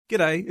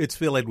G'day, it's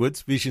Phil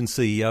Edwards, Vision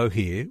CEO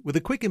here, with a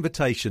quick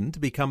invitation to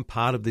become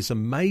part of this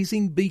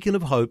amazing beacon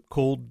of hope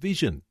called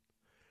Vision.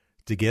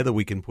 Together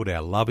we can put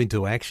our love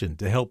into action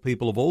to help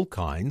people of all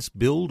kinds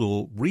build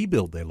or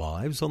rebuild their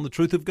lives on the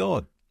truth of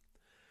God.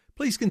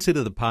 Please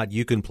consider the part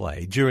you can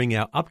play during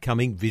our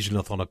upcoming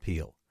Visionathon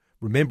appeal,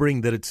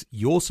 remembering that it's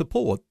your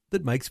support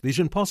that makes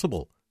Vision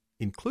possible,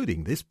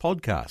 including this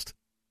podcast.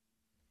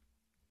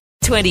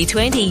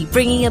 2020,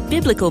 bringing a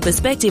biblical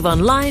perspective on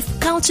life,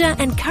 culture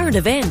and current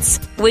events.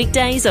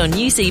 Weekdays on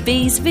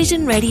UCB's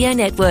Vision Radio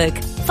Network.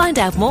 Find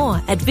out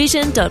more at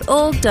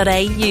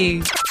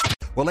vision.org.au.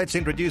 Well, let's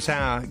introduce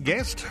our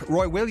guest,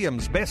 Roy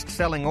Williams,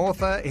 best-selling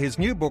author. His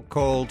new book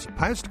called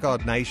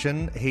Post-God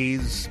Nation.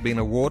 He's been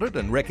awarded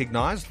and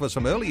recognised for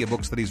some earlier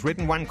books that he's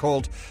written, one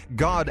called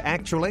God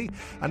Actually,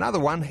 another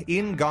one,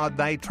 In God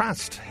They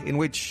Trust, in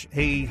which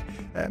he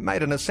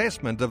made an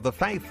assessment of the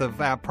faith of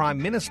our prime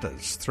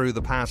ministers through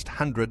the past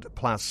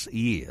 100-plus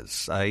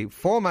years. A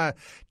former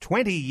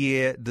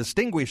 20-year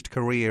distinguished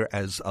career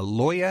as a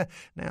lawyer.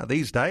 Now,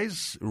 these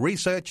days,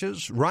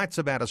 researches, writes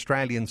about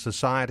Australian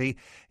society.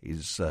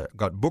 He's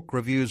got book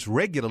reviews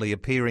regularly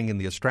appearing in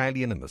the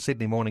Australian and the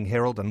Sydney Morning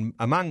Herald, and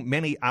among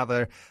many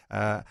other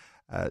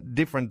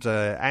different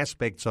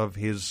aspects of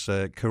his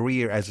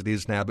career as it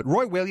is now. But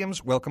Roy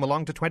Williams, welcome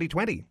along to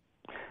 2020.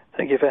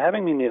 Thank you for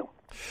having me, Neil.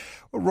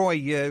 Well,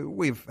 Roy,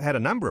 we've had a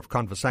number of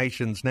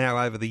conversations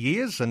now over the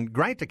years, and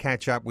great to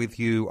catch up with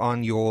you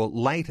on your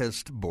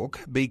latest book,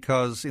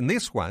 because in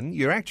this one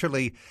you're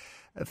actually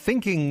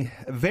thinking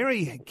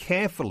very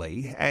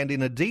carefully and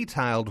in a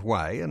detailed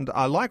way. And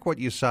I like what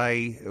you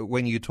say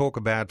when you talk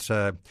about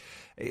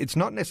it's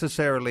not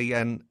necessarily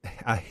a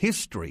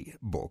history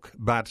book,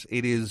 but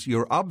it is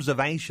your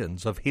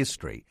observations of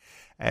history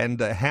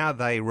and how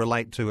they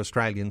relate to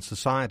Australian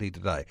society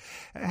today.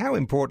 How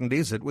important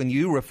is it when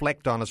you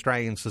reflect on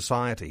Australian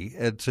society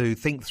to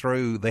think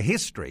through the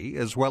history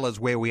as well as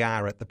where we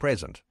are at the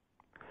present?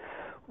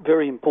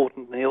 Very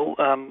important, Neil.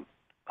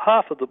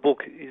 Half of the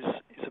book is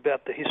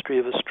about the history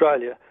of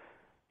Australia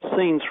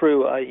seen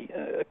through a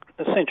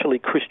essentially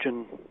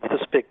Christian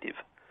perspective.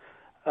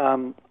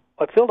 I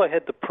felt I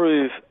had to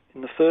prove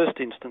in the first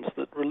instance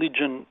that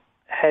religion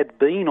had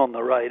been on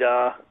the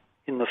radar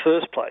in the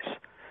first place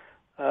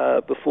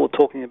before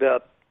talking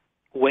about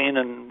when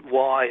and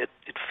why it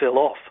fell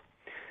off.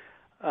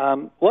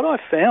 What I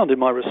found in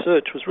my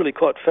research was really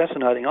quite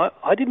fascinating.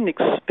 I didn't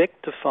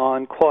expect to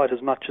find quite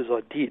as much as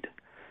I did.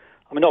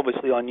 I mean,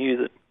 obviously I knew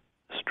that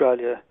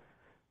Australia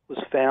was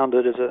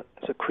founded as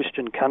a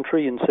Christian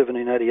country in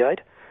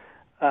 1788,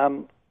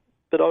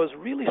 but I was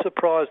really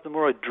surprised the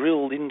more I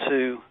drilled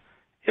into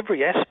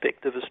every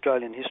aspect of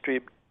Australian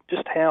history,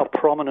 just how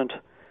prominent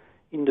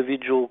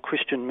individual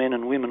Christian men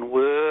and women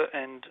were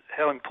and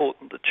how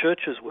important the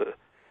churches were.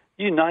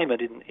 You name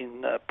it,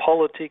 in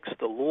politics,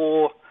 the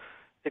law,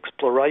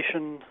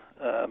 exploration,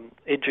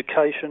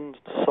 education,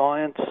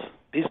 science,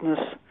 business,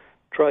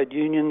 trade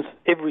unions,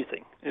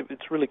 everything.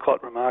 It's really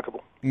quite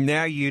remarkable.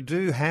 Now, you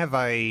do have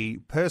a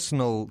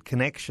personal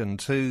connection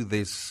to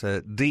this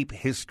deep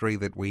history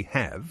that we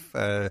have.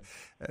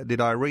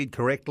 Did I read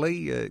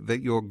correctly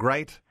that your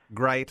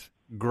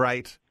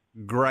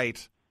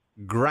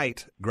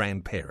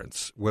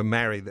great-great-great-great-grandparents were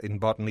married in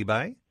Botany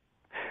Bay?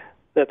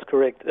 That's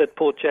correct. At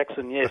Port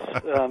Jackson, yes.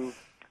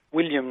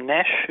 William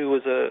Nash, who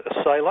was a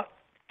sailor,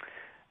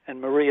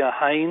 and Maria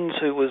Haynes,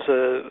 who was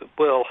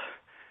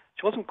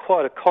she wasn't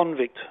quite a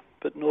convict,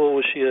 but nor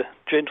was she a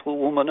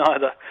gentlewoman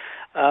either.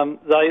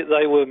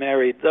 They were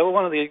married. They were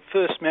one of the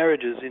first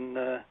marriages in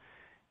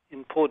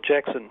Port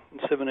Jackson in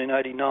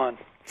 1789.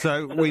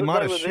 So we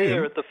might assume they were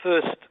there at the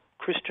first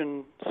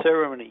Christian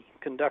ceremony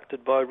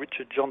conducted by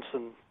Richard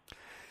Johnson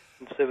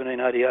in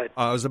 1788.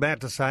 I was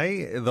about to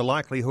say the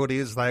likelihood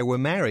is they were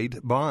married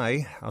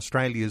by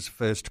Australia's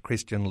first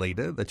Christian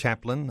leader, the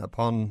chaplain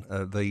upon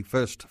the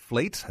First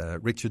Fleet,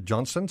 Richard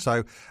Johnson.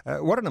 So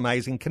what an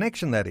amazing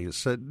connection that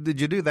is. Did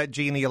you do that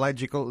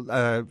genealogical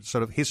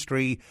sort of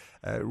history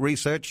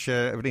research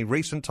of any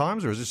recent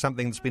times, or is this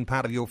something that's been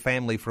part of your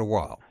family for a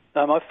while?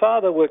 My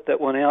father worked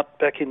that one out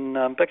back in the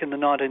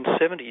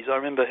 1970s. I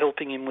remember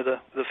helping him with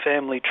the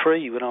family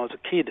tree when I was a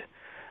kid.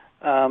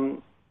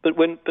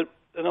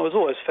 And I was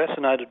always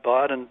fascinated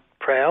by it and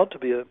proud to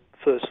be a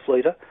First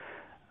Fleeter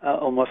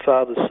on my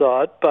father's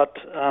side. But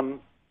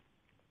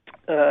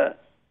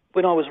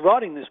when I was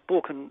writing this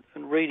book and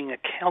reading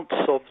accounts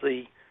of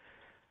the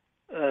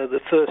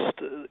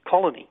first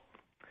colony,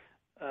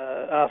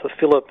 Arthur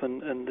Phillip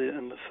and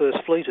the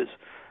First Fleeters,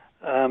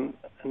 and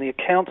the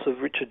accounts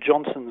of Richard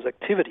Johnson's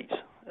activities,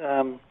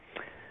 I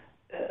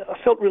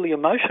felt really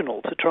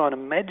emotional to try and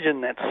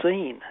imagine that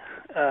scene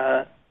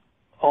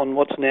on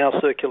what's now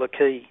Circular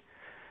Quay,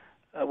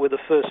 where the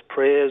first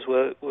prayers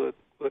were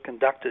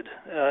conducted.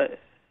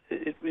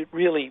 It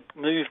really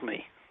moved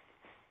me.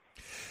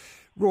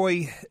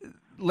 Roy,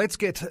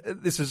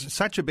 this is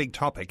such a big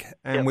topic,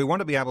 and we want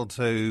to be able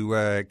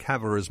to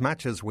cover as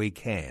much as we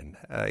can,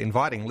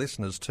 inviting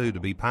listeners too to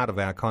be part of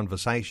our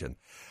conversation.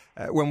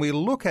 When we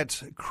look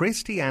at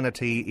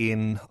Christianity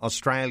in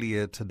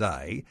Australia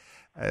today,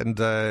 And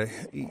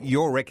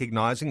you're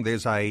recognising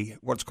there's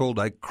what's called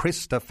a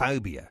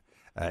Christophobia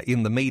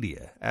in the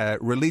media.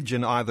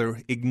 Religion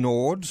either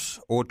ignored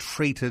or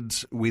treated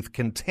with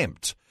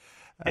contempt.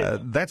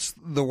 That's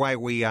the way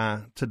we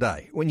are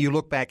today. When you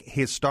look back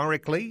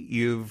historically,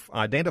 you've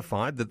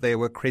identified that there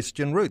were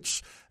Christian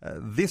roots.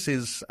 This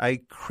is a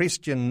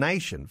Christian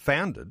nation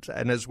founded,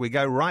 and as we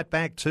go right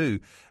back to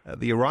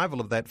the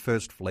arrival of that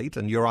first fleet,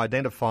 and you're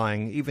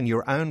identifying even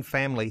your own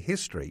family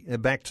history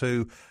back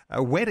to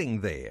a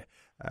wedding there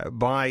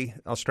by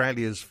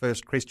Australia's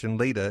first Christian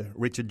leader,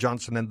 Richard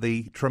Johnson, and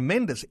the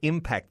tremendous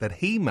impact that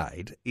he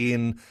made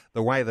in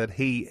the way that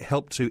he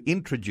helped to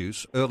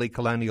introduce early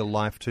colonial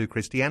life to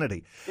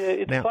Christianity. Yeah,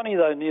 it's funny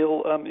though,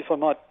 Neil, if I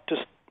might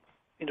just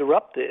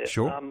interrupt there.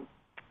 Sure.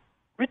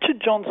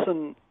 Richard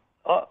Johnson,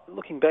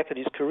 looking back at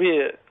his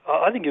career,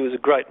 I think he was a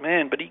great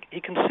man, but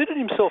he considered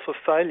himself a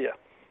failure.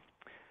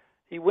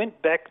 He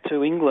went back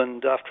to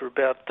England after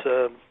about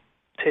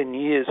 10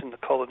 years in the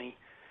colony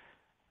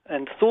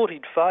and thought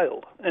he'd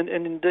failed. And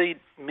indeed,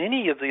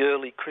 many of the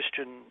early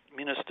Christian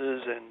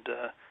ministers and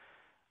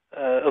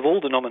of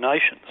all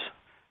denominations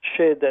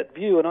shared that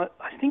view. And I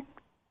think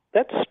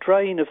that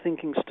strain of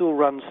thinking still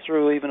runs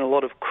through even a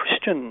lot of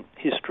Christian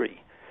history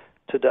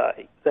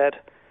today, that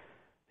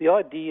the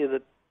idea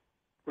that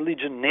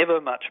religion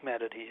never much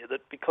mattered here, that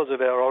because of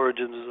our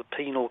origins as a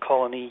penal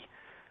colony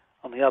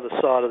on the other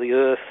side of the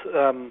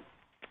earth,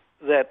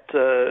 that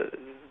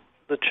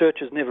the church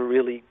has never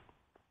really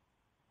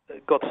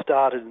got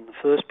started in the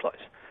first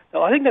place.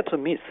 Now, I think that's a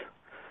myth.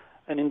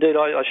 And indeed,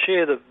 I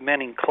share the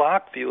Manning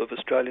Clark view of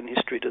Australian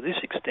history to this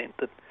extent,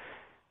 that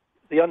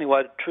the only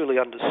way to truly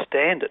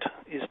understand it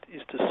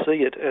is to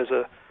see it as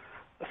a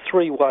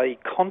three-way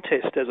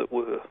contest, as it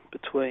were,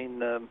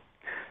 between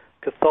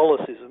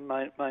Catholicism,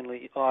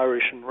 mainly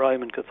Irish and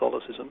Roman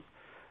Catholicism,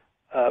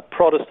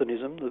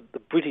 Protestantism, the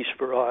British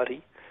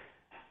variety,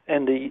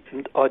 and the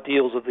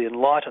ideals of the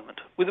Enlightenment,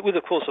 with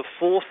of course, a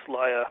fourth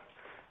layer,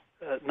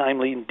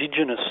 namely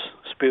indigenous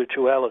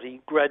spirituality,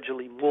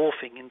 gradually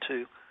morphing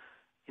into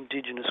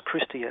indigenous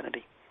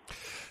Christianity.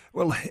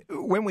 Well,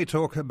 when we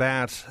talk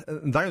about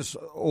those,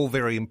 all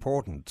very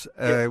important.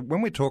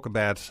 When we talk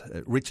about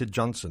Richard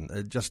Johnson,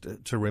 just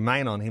to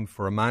remain on him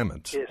for a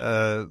moment, yes.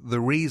 The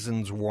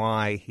reasons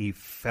why he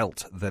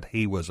felt that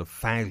he was a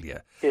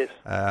failure, yes.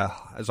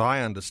 As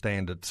I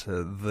understand it,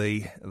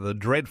 the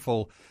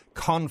dreadful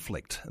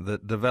conflict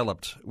that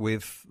developed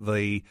with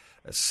the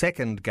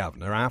second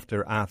governor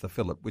after Arthur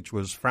Phillip, which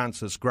was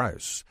Francis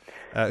Grose,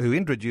 who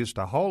introduced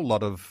a whole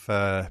lot of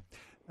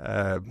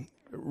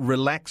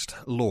relaxed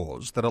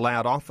laws that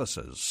allowed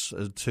officers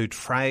to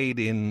trade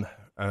in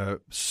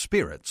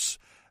spirits.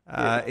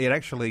 It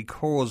actually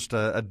caused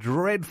a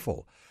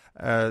dreadful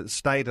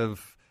state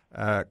of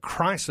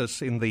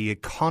crisis in the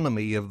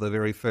economy of the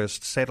very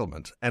first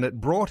settlement, and it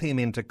brought him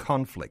into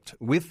conflict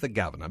with the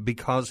governor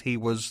because he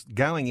was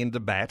going into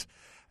bat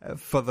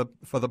for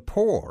the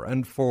poor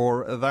and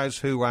for those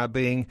who are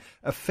being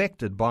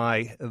affected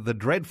by the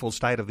dreadful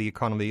state of the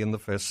economy in the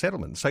first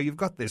settlement. So you've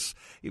got this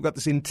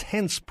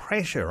intense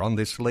pressure on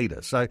this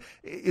leader. So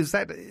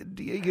are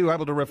you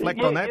able to reflect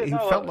on that? He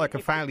felt like a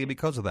failure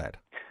because of that.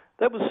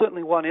 That was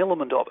certainly one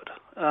element of it.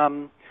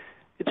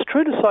 It's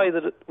true to say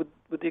that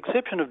with the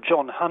exception of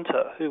John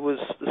Hunter, who was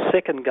the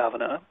second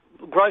governor,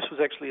 Grose was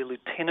actually a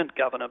lieutenant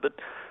governor, but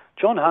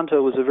John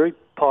Hunter was a very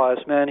pious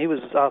man. He was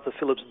Arthur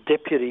Phillip's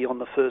deputy on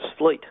the First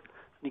Fleet,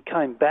 and he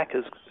came back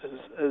as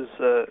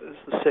the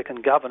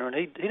second governor, and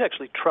he'd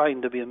actually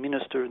trained to be a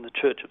minister in the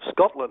Church of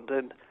Scotland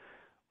and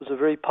was a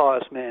very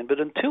pious man.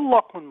 But until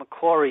Lachlan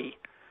Macquarie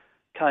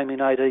came in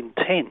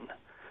 1810,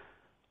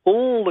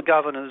 all the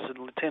governors and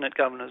lieutenant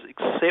governors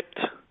except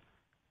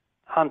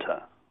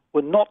Hunter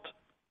were not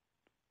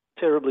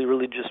terribly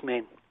religious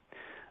men,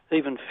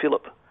 even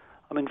Phillip.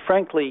 I mean,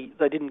 frankly,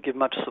 they didn't give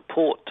much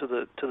support to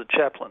the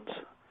chaplains.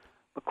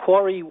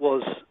 Macquarie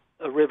was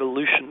a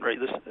revolutionary,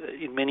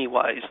 in many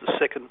ways, the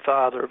second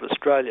father of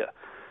Australia.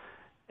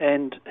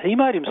 And he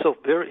made himself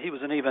he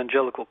was an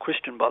evangelical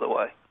Christian, by the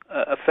way,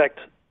 a fact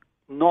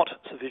not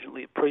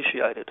sufficiently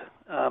appreciated.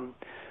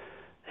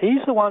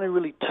 He's the one who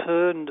really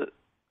turned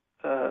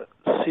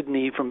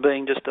Sydney from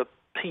being just a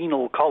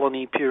penal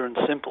colony, pure and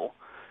simple,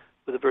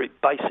 with a very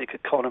basic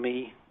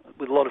economy,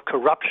 with a lot of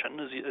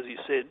corruption, as you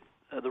said,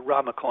 the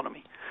rum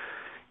economy,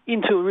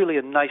 into really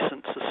a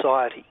nascent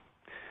society.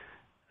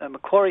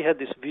 Macquarie had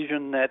this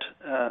vision that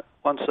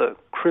once a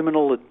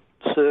criminal had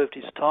served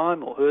his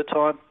time or her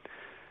time,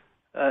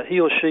 he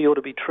or she ought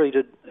to be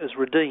treated as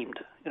redeemed,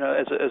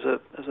 as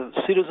a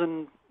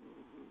citizen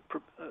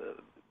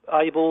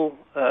able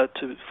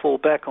to fall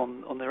back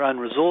on their own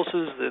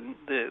resources. Then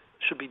they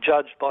should be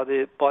judged by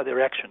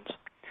their actions.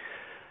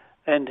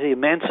 And he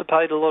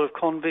emancipated a lot of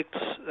convicts,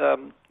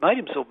 made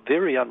himself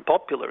very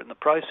unpopular in the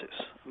process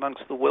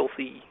amongst the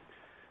wealthy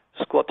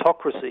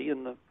squattocracy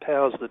and the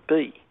powers that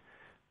be.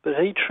 But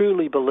he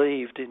truly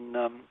believed in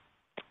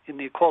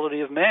the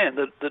equality of man,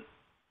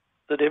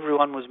 that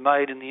everyone was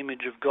made in the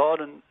image of God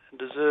and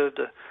deserved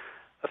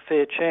a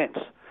fair chance.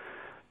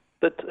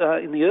 But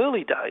in the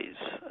early days,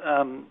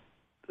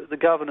 the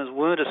governors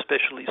weren't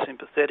especially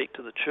sympathetic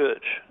to the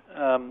church.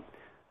 And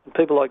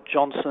people like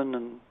Johnson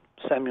and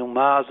Samuel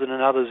Marsden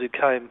and others who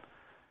came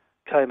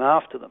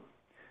after them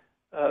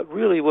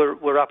really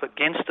were up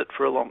against it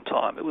for a long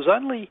time. It was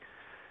only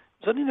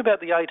in about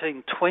the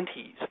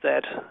 1820s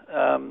that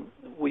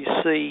we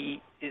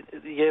see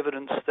the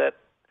evidence that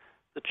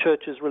the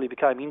churches really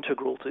became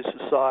integral to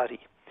society.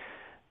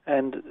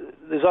 And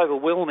there's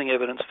overwhelming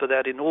evidence for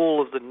that in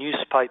all of the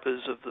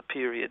newspapers of the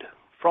period,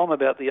 from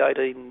about the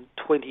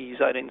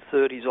 1820s,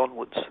 1830s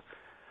onwards.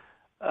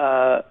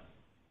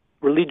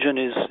 Religion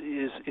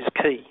is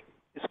key.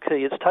 It's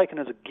key. It's taken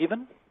as a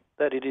given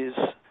that it is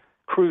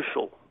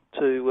crucial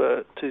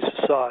to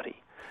society.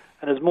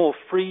 And as more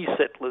free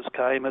settlers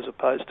came as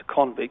opposed to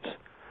convicts,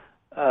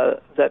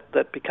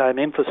 that became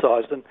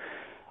emphasised. And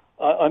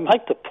I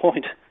make the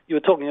point, you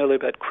were talking earlier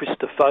about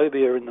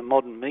Christophobia in the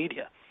modern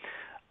media.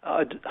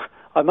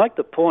 I make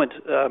the point,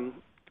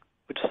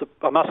 which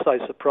I must say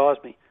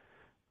surprised me,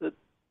 that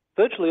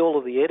virtually all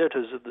of the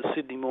editors of the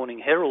Sydney Morning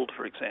Herald,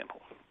 for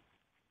example,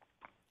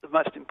 the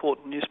most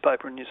important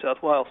newspaper in New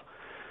South Wales,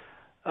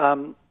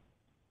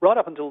 right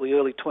up until the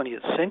early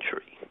 20th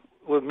century,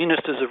 were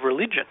ministers of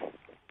religion.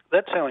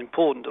 That's how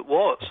important it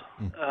was.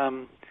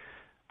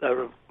 They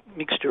were a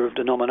mixture of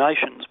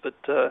denominations, but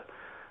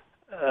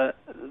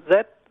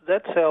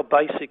that's how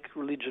basic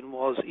religion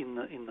was in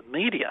the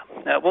media.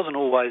 Now, it wasn't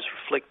always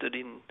reflected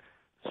in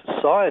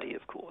society,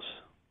 of course,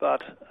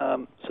 but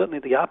certainly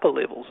the upper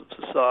levels of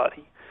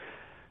society,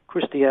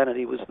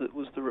 Christianity was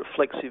the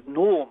reflexive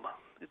norm.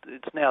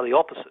 It's now the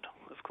opposite,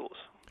 of course.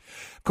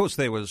 Of course,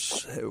 there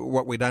was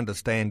what we'd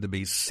understand to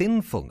be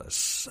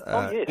sinfulness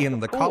in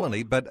the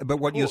colony, but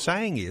what you're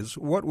saying is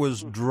what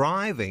was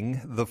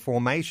driving the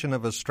formation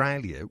of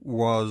Australia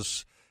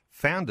was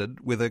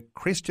founded with a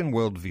Christian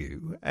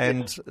worldview,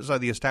 and so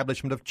the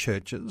establishment of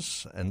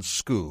churches and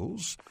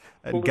schools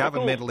and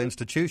governmental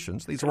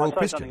institutions, these are all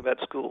Christian. Something about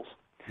schools.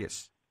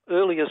 Yes.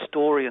 Early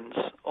historians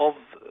of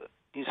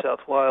New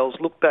South Wales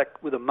look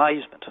back with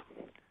amazement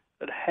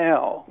at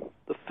how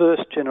the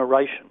first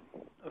generation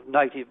of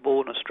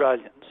native-born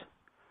Australians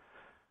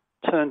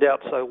turned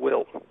out so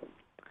well.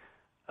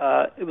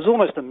 It was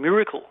almost a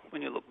miracle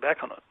when you look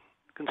back on it,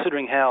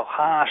 considering how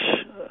harsh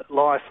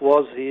life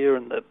was here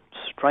and the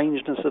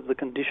strangeness of the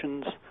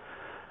conditions.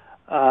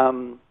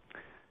 And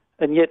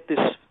yet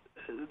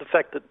the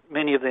fact that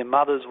many of their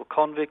mothers were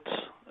convicts,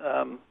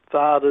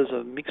 fathers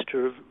a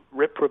mixture of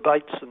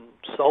reprobates and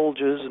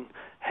soldiers, and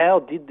how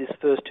did this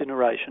first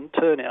generation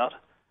turn out,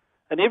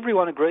 and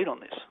everyone agreed on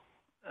this,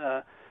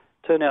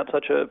 turn out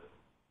such an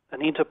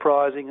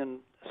enterprising and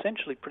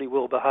essentially pretty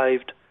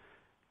well-behaved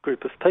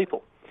group of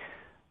people.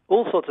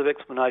 All sorts of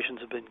explanations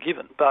have been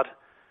given, but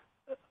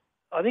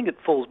I think it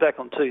falls back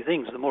on two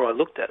things the more I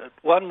looked at it.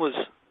 One was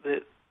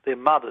their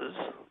mothers,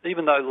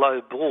 even though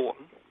low-born,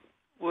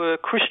 were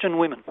Christian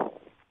women.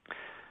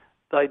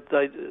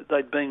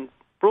 They'd been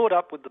brought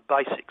up with the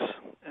basics,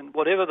 and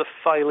whatever the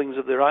failings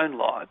of their own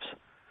lives,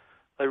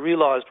 they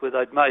realised where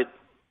they'd made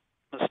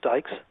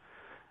mistakes,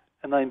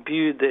 and they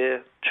imbued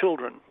their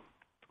children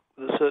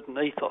with a certain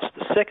ethos.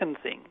 The second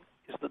thing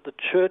is that the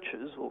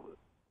churches, or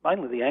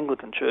mainly the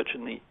Anglican Church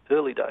in the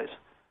early days,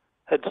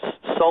 had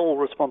sole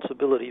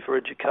responsibility for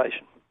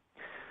education.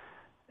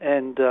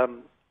 And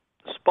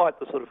despite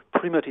the sort of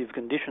primitive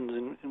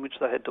conditions in which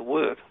they had to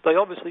work, they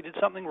obviously did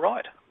something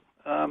right.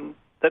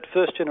 That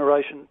first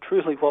generation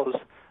truly was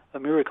a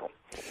miracle.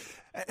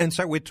 And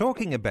so we're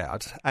talking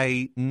about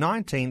a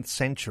 19th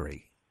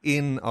century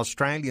in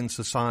Australian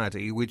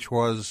society which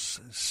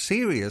was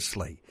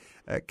seriously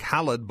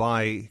coloured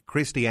by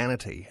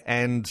Christianity.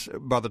 And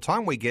by the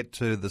time we get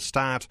to the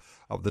start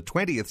of the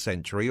 20th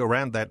century,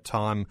 around that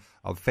time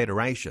of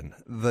Federation,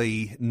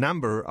 the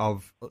number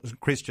of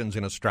Christians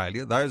in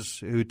Australia, those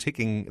who are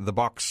ticking the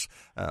box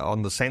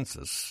on the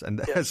census, and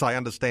as I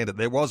understand it,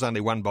 there was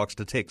only one box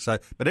to tick,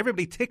 but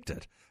everybody ticked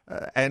it.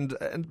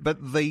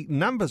 But the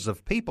numbers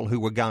of people who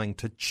were going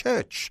to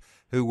church,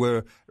 who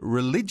were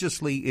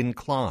religiously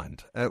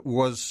inclined,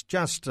 was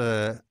just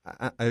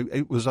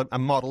it was a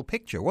model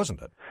picture,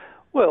 wasn't it?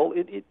 Well,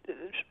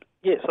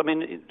 yes. I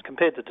mean,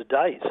 compared to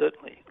today,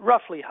 certainly,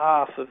 roughly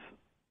half of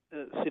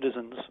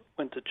citizens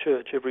went to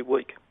church every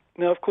week.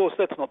 Now, of course,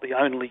 that's not the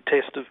only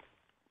test of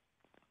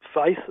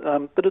faith,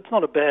 but it's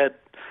not a bad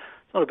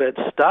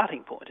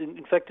starting point.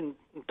 In fact, in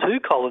two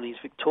colonies,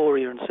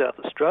 Victoria and South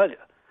Australia,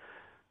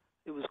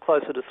 it was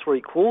closer to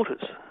 3/4.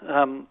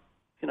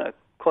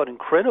 Quite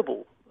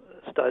incredible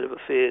state of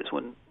affairs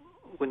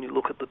when you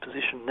look at the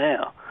position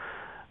now.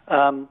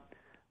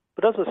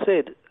 But as I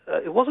said,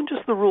 it wasn't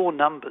just the raw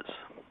numbers,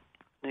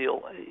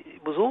 Neil.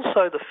 It was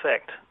also the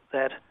fact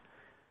that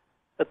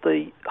at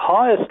the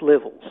highest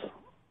levels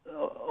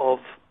of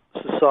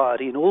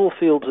society, in all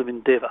fields of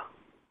endeavour,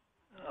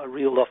 I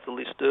reeled off the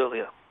list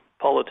earlier,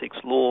 politics,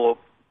 law,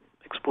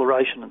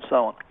 exploration and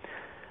so on,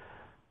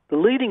 the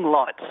leading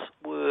lights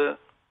were,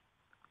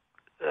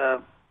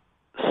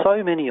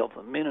 so many of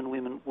them, men and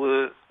women,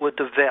 were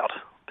devout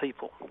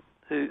people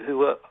who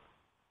were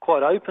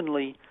quite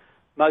openly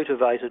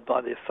motivated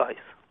by their faith.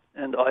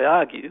 And I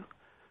argue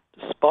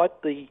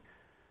despite the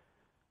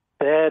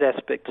bad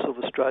aspects of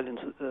Australian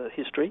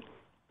history,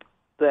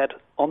 that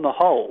on the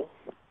whole,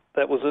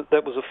 that was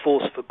a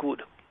force for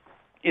good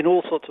in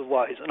all sorts of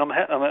ways. And I'm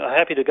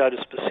happy to go to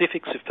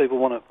specifics if people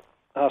want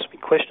to ask me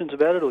questions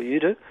about it, or you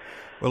do.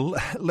 Well,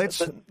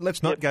 let's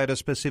not go to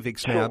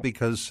specifics now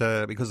because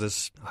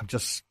I'm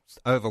just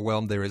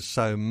overwhelmed. There is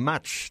so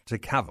much to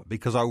cover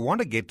because I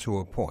want to get to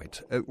a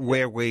point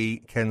where we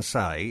can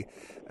say,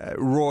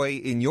 Roy,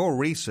 in your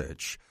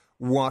research,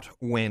 what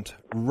went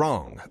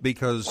wrong?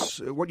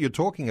 Because what you're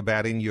talking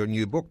about in your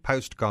new book,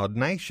 Post-God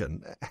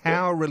Nation,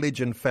 how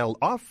religion fell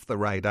off the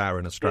radar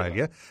in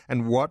Australia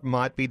and what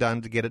might be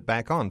done to get it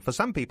back on. For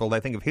some people,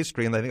 they think of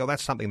history and they think, oh,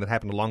 that's something that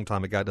happened a long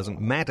time ago. It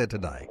doesn't matter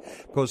today.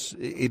 Of course,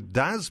 it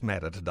does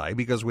matter today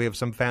because we have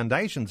some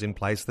foundations in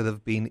place that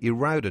have been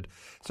eroded.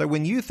 So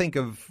when you think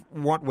of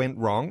what went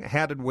wrong,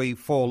 how did we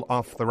fall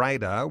off the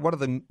radar, what are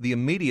the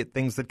immediate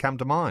things that come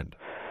to mind?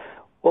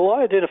 Well,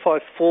 I identify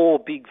 4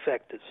 big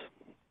factors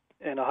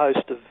and a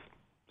host of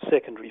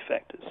secondary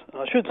factors.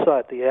 And I should say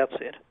at the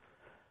outset,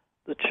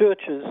 the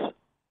churches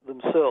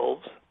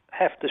themselves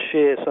have to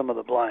share some of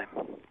the blame.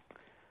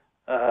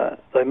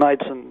 They made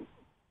some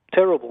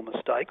terrible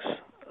mistakes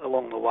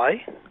along the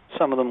way,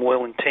 some of them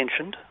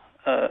well-intentioned,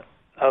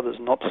 others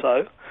not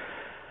so.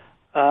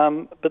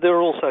 But there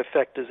are also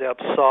factors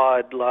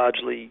outside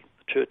largely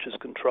the church's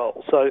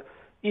control. So,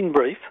 in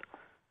brief,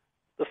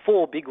 the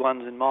 4 big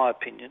ones, in my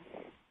opinion,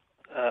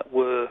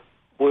 were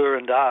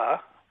and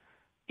are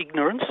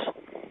ignorance,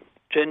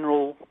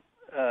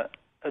 a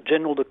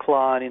general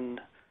decline in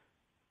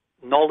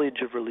knowledge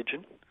of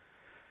religion,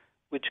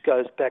 which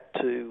goes back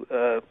to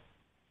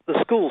the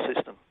school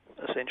system,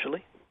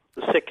 essentially,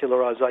 the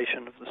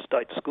secularisation of the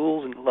state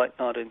schools in the late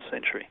 19th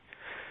century.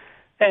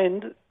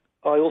 And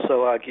I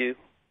also argue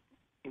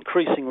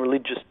increasing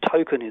religious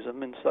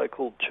tokenism in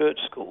so-called church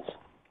schools.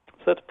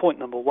 So that's point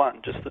number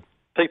 1, just that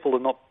people are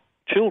not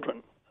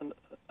children and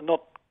are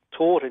not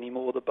taught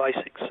anymore the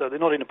basics, so they're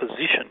not in a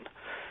position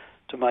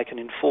to make an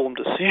informed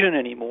decision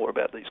anymore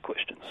about these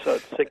questions. So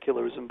it's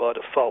secularism by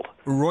default.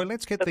 Roy,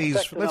 let's get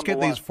these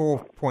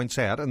 4 points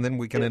out, and then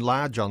we can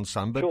enlarge on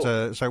some. But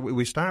sure. So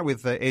we start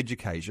with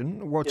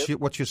education. What's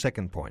your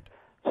second point?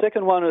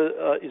 Second one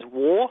is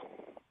war,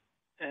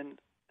 and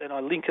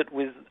I link it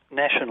with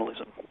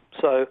nationalism.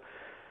 So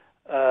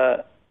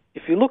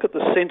if you look at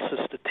the census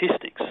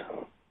statistics,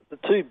 the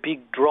 2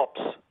 big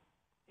drops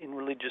in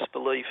religious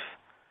belief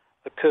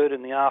occurred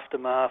in the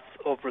aftermath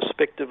of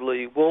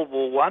respectively World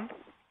War I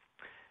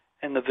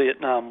and the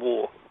Vietnam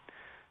War.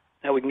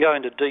 Now we can go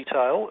into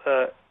detail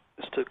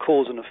as to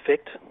cause and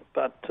effect,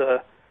 but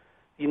the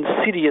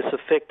insidious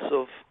effects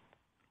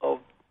of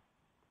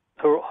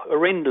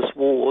horrendous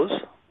wars,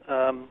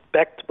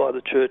 backed by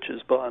the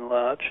churches by and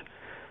large,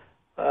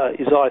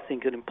 is, I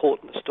think, an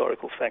important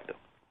historical factor.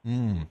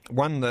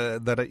 One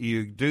that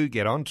you do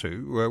get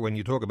onto when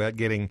you talk about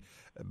getting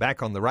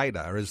back on the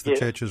radar is the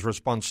church's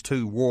response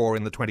to war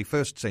in the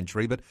 21st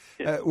century. But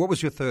what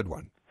was your third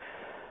one?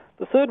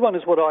 The third one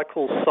is what I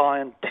call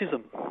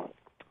scientism.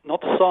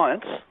 Not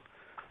science,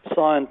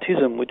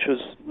 scientism, which was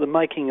the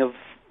making of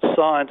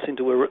science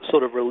into a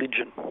sort of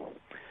religion.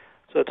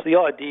 So it's the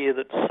idea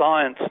that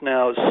science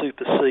now has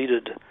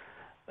superseded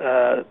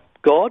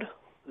God,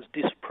 has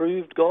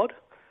disproved God,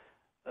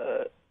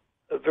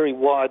 a very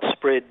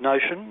widespread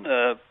notion.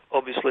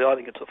 Obviously, I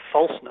think it's a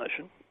false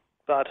notion,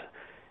 but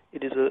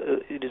it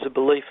is a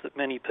belief that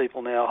many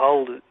people now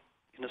hold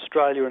in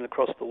Australia and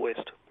across the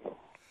West.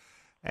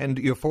 And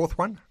your fourth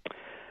one?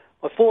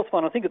 My fourth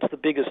one, I think it's the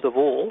biggest of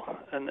all,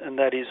 and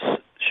that is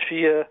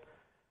sheer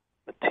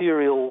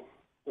material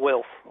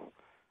wealth,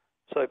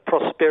 so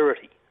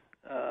prosperity.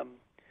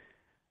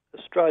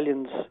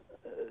 Australians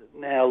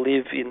now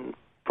live in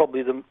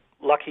probably the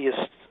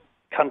luckiest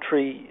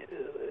country,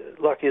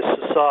 luckiest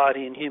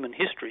society in human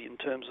history in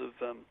terms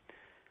of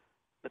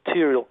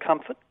material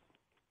comfort,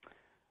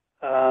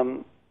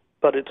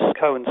 but it's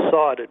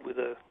coincided with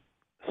a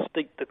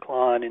steep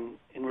decline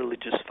in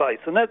religious faith,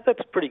 and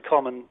that's pretty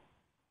common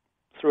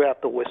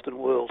throughout the Western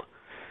world.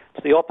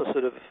 It's the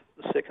opposite of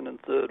the second and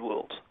third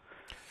worlds.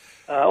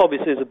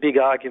 Obviously, there's a big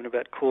argument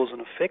about cause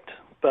and effect,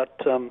 but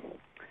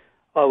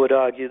I would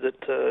argue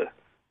that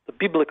the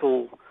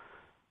biblical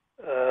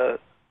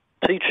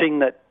teaching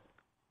that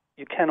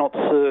you cannot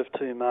serve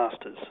 2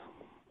 masters,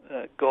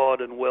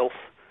 God and wealth,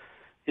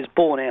 is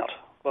borne out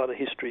by the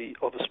history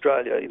of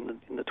Australia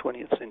in the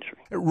 20th century.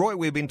 Roy,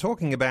 we've been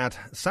talking about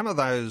some of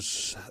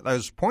those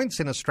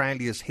points in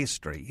Australia's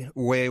history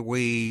where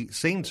we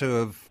seem to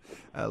have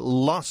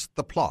lost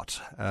the plot,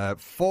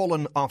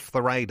 fallen off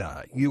the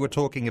radar. You were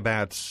talking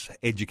about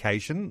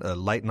education,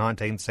 late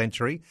 19th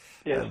century,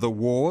 the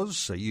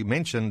wars. You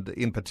mentioned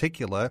in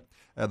particular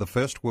the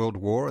First World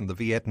War and the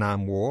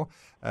Vietnam War,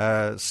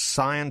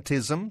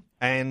 scientism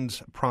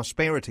and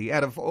prosperity.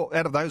 Out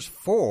of those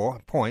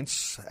 4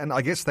 points, and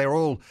I guess they're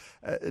all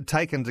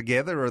taken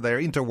together, or they're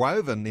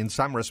interwoven in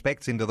some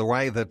respects into the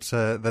way that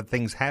that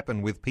things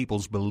happen with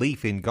people's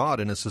belief in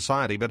God in a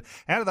society. But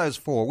out of those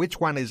 4,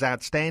 which one is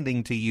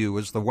outstanding to you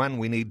as the one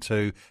we need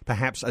to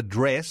perhaps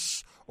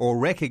address or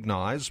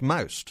recognise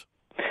most?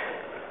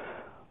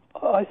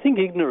 I think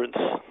ignorance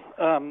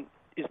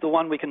is the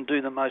one we can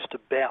do the most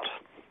about,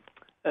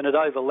 and it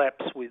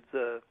overlaps with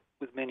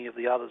many of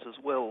the others as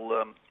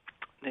well,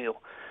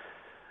 Neil.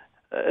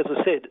 As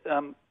I said,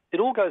 it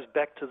all goes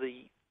back to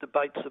the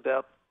debates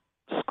about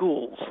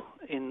schools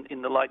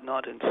in the late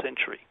 19th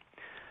century.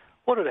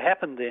 What had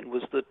happened then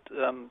was that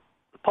the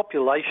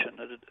population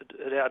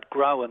had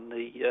outgrown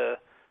the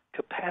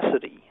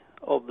capacity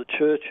of the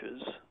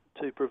churches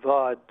to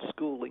provide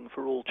schooling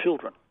for all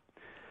children.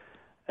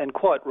 And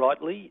quite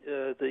rightly,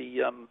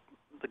 the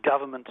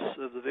governments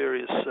of the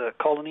various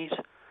colonies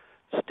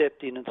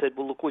stepped in and said,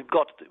 well, look, we've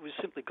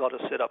simply got to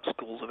set up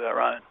schools of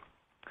our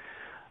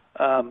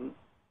own.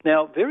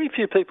 Now, very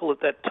few people at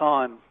that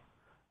time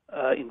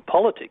in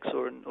politics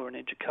or in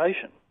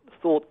education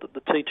thought that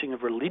the teaching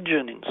of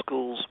religion in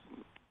schools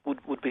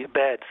would be a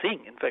bad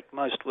thing. In fact,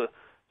 most were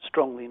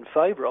strongly in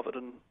favour of it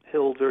and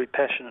held very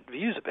passionate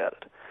views about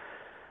it.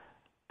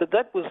 But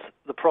that was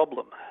the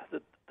problem,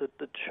 that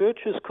the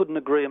churches couldn't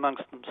agree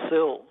amongst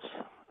themselves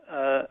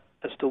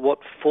as to what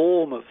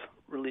form of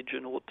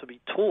religion ought to be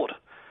taught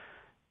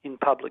in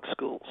public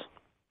schools.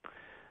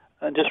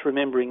 And just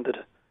remembering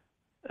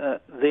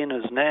that then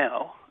as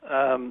now,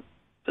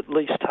 at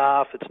least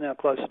half, it's now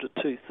closer to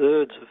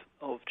 2/3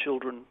 of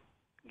children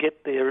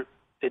get their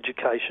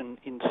education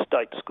in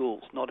state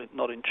schools, not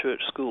in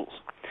church schools.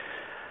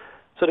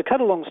 So to cut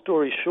a long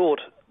story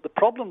short, the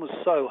problem was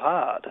so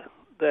hard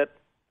that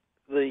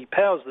the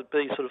powers that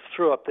be sort of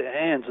threw up their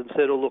hands and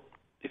said, oh, look,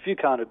 if you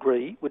can't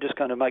agree, we're just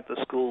going to make the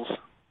schools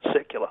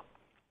secular.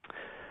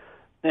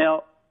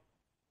 Now,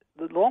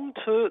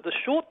 the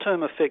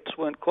short-term effects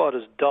weren't quite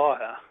as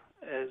dire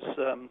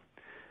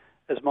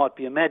as might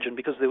be imagined,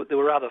 because there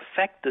were other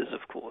factors,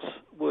 of course,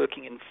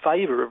 working in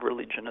favour of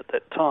religion at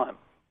that time.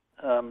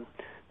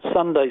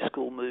 Sunday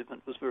school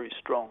movement was very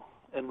strong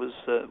and was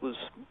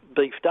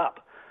beefed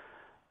up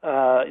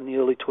in the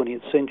early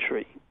 20th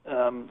century.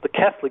 The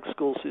Catholic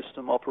school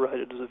system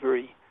operated as a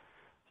very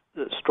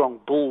strong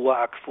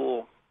bulwark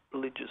for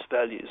religious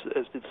values,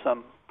 as did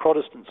some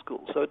Protestant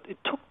schools. So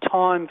it took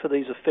time for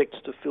these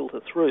effects to filter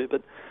through.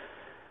 But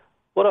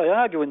what I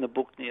argue in the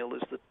book, Neil,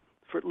 is that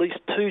for at least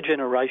 2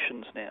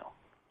 generations now,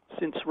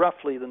 since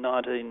roughly the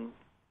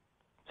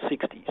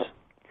 1960s,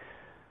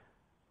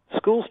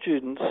 school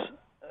students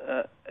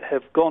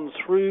have gone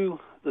through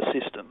the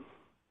system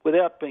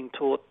without being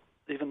taught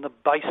even the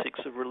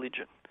basics of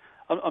religion.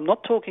 I'm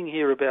not talking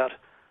here about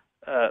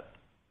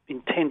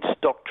intense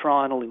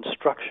doctrinal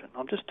instruction.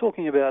 I'm just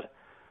talking about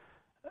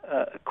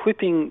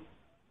equipping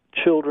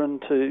children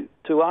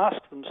to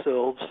ask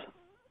themselves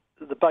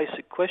the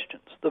basic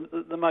questions,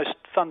 the most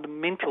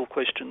fundamental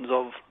questions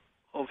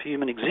of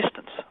human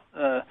existence.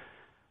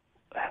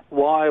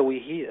 Why are we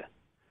here?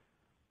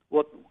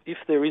 What, if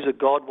there is a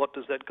God, what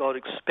does that God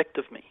expect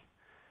of me?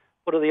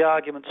 What are the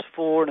arguments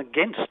for and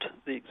against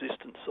the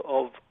existence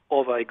of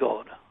a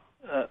God?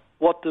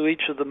 What do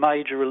each of the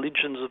major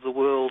religions of the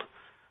world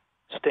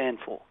stand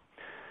for?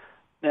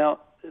 Now,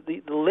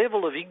 the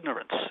level of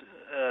ignorance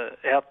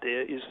out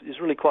there is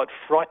really quite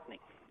frightening,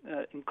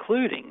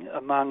 including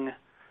among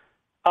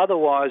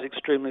otherwise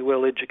extremely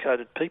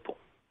well-educated people.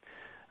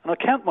 And I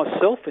count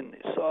myself in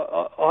this.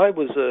 I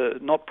was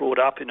not brought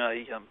up in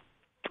a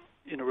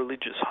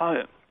religious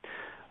home.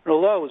 And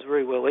although I was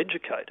very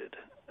well-educated,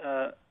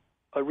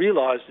 I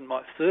realised in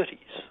my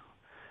 30s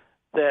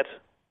that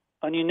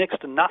I knew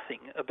next to nothing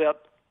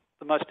about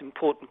the most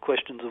important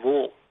questions of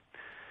all.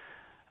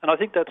 And I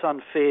think that's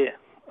unfair.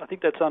 I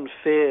think that's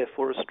unfair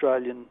for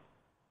Australian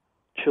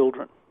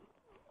children.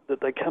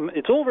 That they come.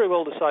 It's all very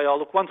well to say, oh,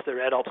 look, once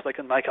they're adults, they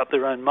can make up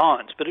their own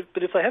minds. But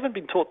if they haven't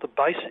been taught the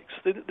basics,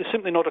 they're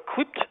simply not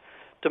equipped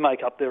to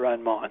make up their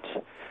own minds.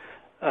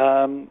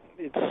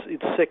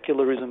 It's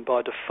secularism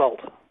by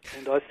default.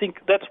 And I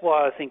think that's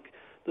why I think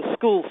the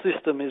school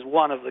system is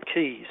one of the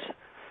keys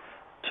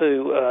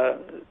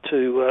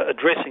to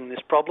addressing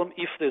this problem,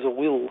 if there's a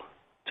will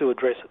to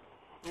address it.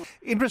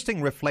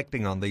 Interesting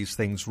reflecting on these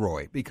things,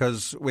 Roy,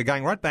 because we're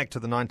going right back to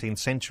the 19th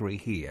century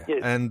here,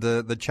 yes. And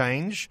the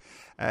change.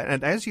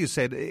 And as you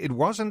said, it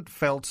wasn't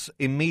felt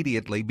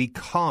immediately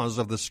because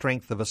of the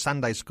strength of a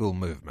Sunday school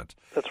movement.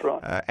 That's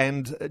right.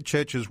 And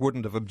churches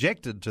wouldn't have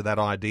objected to that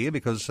idea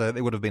because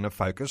there would have been a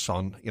focus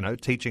on,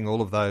 teaching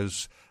all of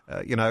those,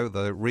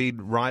 the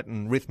read, write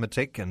and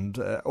arithmetic and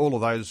all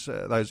of those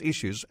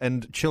issues.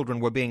 And children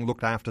were being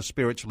looked after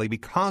spiritually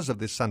because of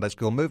this Sunday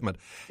school movement.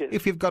 Yes.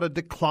 If you've got a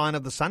decline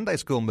of the Sunday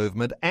school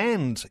movement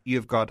and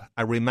you've got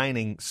a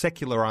remaining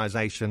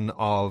secularisation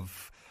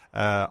of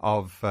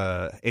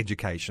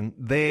education,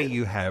 there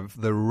you have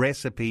the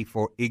recipe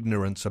for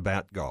ignorance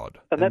about God.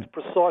 And that's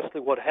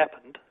precisely what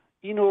happened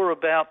in or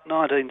about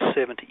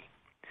 1970.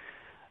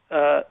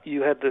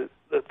 You had the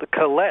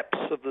collapse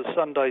of the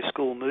Sunday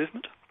school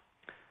movement,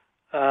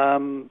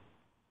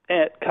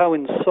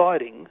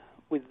 coinciding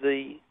with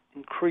the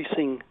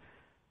increasing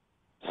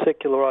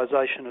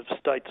secularisation of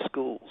state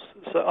schools.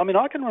 So,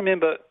 I can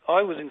remember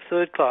I was in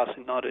 3rd class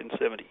in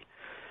 1970,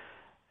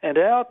 and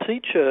our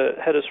teacher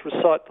had us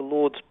recite the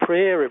Lord's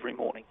Prayer every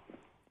morning.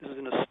 This is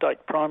in a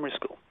state primary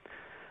school.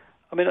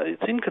 I mean,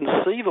 it's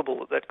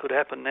inconceivable that could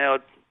happen now.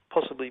 It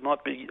possibly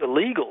might be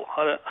illegal.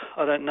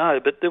 I don't know,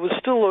 but there was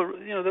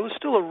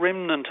still a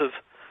remnant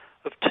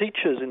of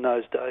teachers in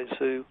those days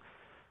who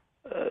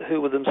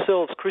were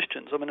themselves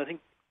Christians. I mean, I think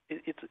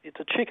it's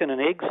a chicken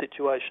and egg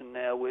situation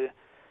now, where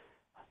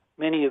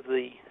many of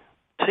the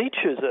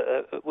teachers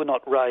were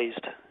not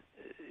raised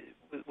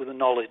with a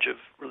knowledge of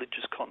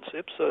religious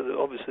concepts, so they're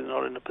obviously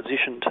not in a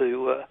position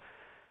to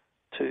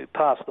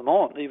pass them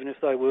on, even if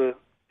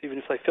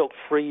they felt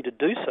free to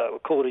do so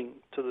according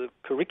to the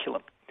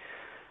curriculum.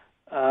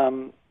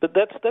 But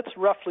that's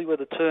roughly where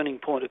the turning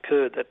point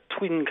occurred, that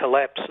twin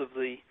collapse of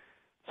the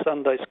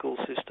Sunday school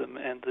system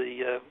and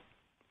the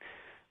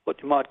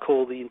what you might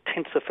call the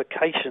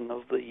intensification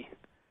of the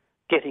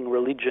getting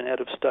religion out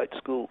of state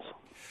schools,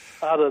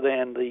 other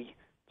than the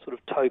sort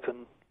of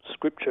token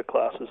scripture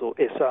classes, or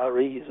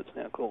SRE as it's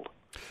now called.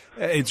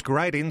 It's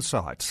great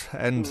insight,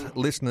 and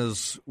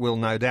listeners will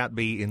no doubt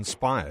be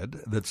inspired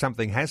that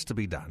something has to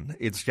be done.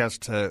 It's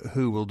just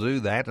who will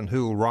do that and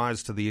who will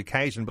rise to the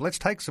occasion. But let's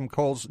take some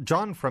calls.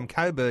 John from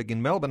Coburg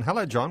in Melbourne.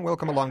 Hello, John.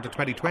 Welcome along to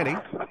 2020.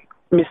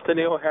 Mr.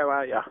 Neil, how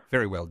are you?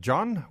 Very well.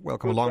 John,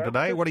 welcome along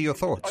today. What are your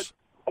thoughts?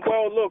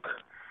 Well, look,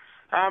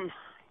 I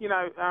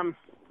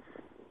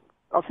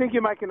think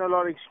you're making a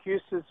lot of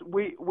excuses.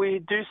 We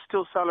do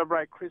still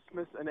celebrate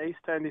Christmas and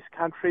Easter in this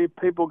country.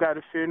 People go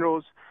to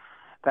funerals.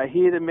 They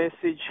hear the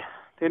message.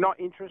 They're not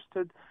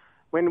interested.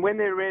 When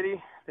they're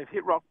ready, they've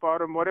hit rock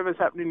bottom, whatever's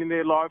happening in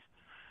their life,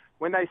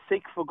 when they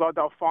seek for God,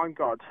 they'll find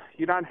God.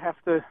 You don't have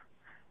to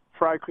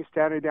throw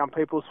Christianity down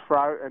people's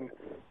throat and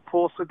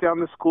force it down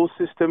the school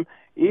system.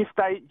 If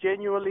they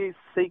genuinely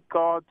seek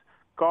God,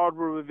 God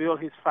will reveal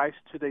his face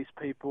to these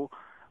people.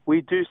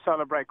 We do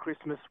celebrate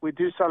Christmas. We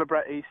do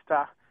celebrate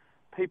Easter.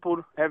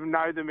 People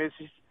know the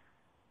message.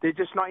 They're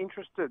just not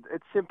interested.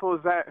 It's simple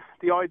as that.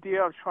 The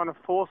idea of trying to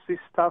force this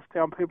stuff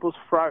down people's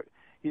throat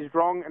is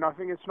wrong, and I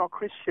think it's not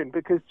Christian,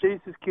 because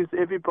Jesus gives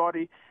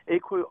everybody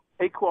equal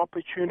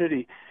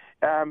opportunity.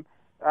 So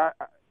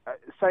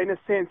in a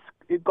sense,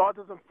 God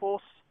doesn't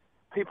force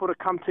people to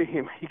come to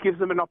him. He gives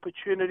them an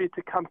opportunity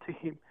to come to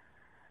him.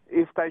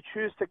 If they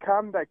choose to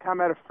come, they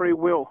come out of free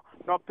will,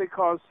 not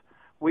because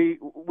we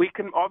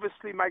can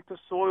obviously make the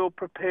soil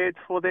prepared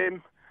for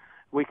them.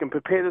 We can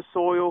prepare the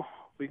soil.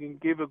 We can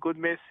give a good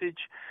message.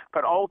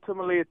 But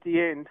ultimately, at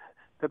the end,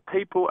 the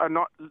people are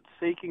not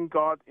seeking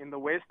God in the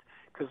West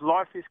because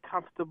life is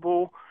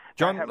comfortable.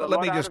 John,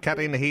 let me just cut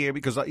in here,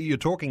 because you're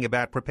talking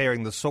about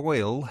preparing the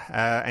soil,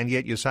 and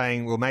yet you're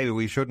saying, well, maybe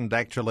we shouldn't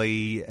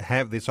actually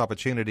have this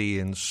opportunity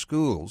in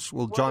schools.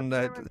 Well, John...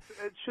 it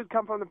should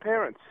come from the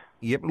parents.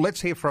 Yep.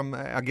 Let's hear from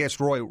our guest,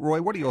 Roy. Roy,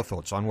 what are your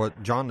thoughts on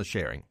what John is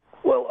sharing?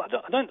 Well, I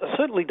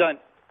certainly don't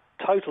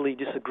totally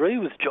disagree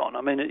with John.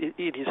 I mean,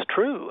 it is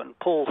true, and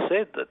Paul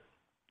said that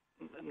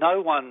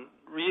no one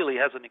really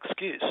has an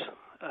excuse.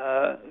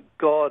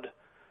 God,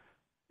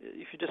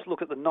 if you just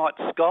look at the night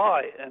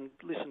sky and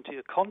listen to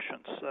your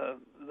conscience,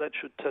 that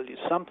should tell you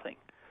something.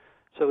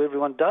 So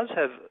everyone does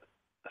have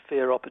a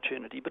fair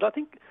opportunity. But I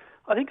think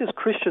as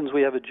Christians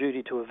we have a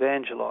duty to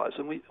evangelise,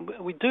 and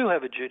we do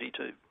have a duty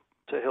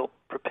to help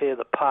prepare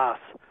the path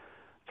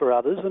for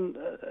others. And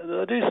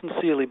I do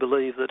sincerely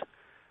believe that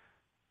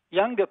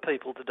younger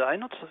people today,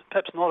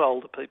 perhaps not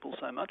older people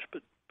so much,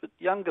 but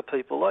younger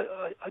people,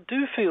 I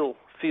do feel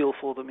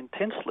for them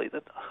intensely,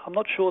 that I'm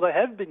not sure they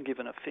have been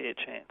given a fair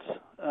chance.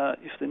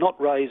 If they're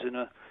not raised in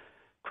a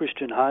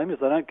Christian home, if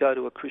they don't go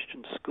to a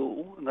Christian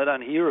school, and they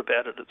don't hear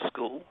about it at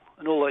school,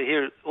 and all they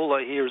hear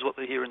is what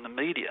they hear in the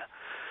media,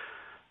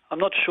 I'm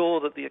not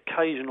sure that the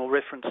occasional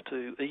reference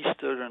to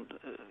Easter and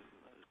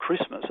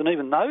Christmas, and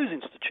even those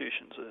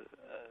institutions,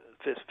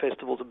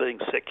 festivals, are being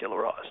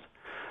secularised.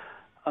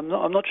 I'm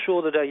not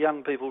sure that our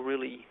young people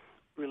really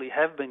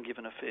have been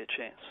given a fair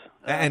chance.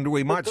 And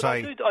we might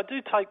say... I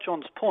do take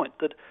John's point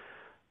that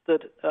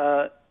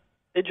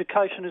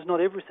education is not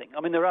everything.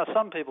 I mean, there are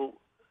some people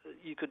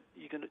you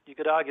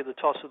could argue the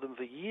toss of them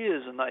for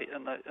years, and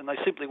they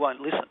simply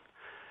won't listen.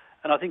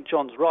 And I think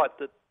John's right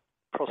that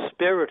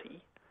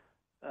prosperity,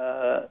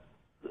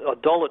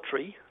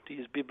 idolatry, to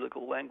use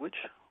biblical language,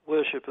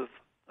 worship of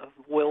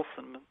wealth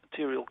and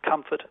material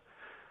comfort,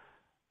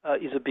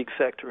 is a big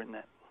factor in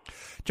that.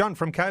 John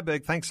from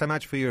Coburg, thanks so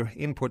much for your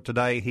input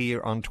today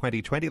here on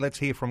 2020. Let's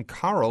hear from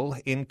Coral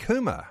in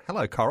Cooma.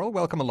 Hello, Coral.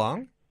 Welcome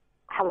along.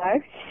 Hello.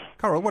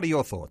 Coral, what are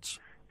your thoughts?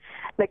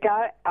 Look,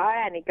 I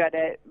only got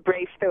a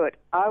brief thought.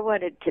 I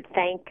wanted to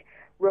thank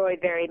Roy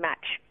very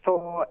much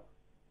for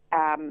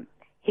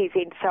his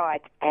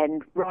insight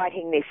and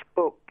writing this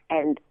book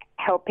and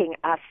helping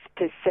us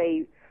to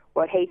see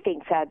what he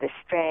thinks are the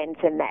strands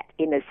and that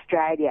in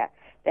Australia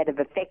that have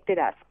affected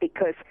us,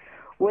 because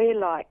we're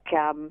like...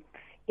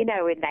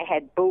 when they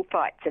had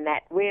bullfights and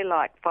that, we're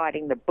like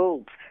fighting the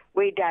bulls.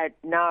 We don't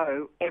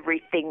know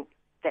everything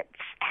that's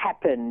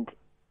happened,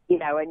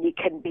 and you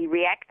can be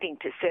reacting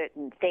to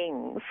certain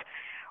things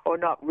or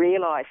not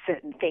realise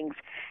certain things,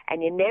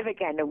 and you're never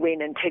going to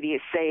win until you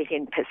see it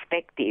in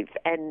perspective.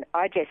 And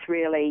I just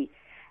really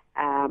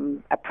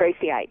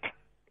appreciate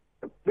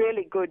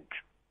really good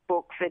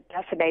books. It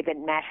doesn't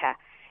even matter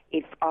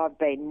if I've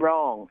been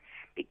wrong,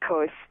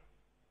 because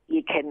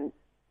you can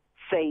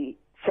see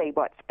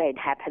what's been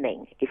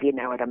happening, if you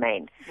know what I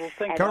mean. Well,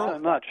 thank you so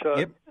much.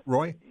 Yep,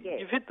 Roy? Yes.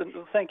 You've hit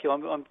thank you.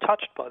 I'm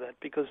touched by that,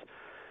 because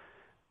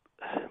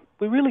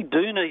we really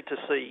do need to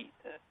see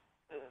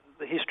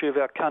the history of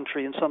our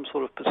country in some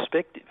sort of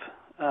perspective.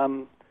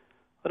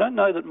 I don't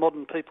know that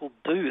modern people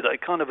do. They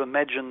kind of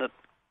imagine that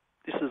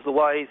this is the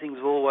way things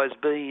have always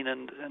been,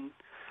 and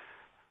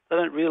they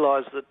don't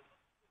realise that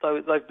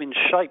they've been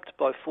shaped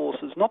by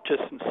forces not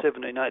just in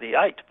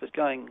 1788, but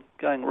going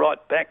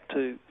right back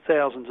to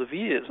thousands of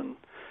years. And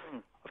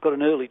I've got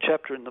an early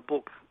chapter in the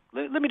book.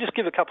 Let me just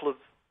give a couple of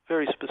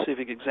very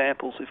specific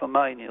examples, if I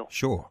may, Neil.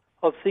 Sure.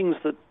 Of things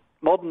that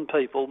modern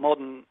people,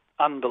 modern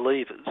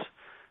unbelievers,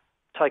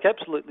 take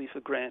absolutely for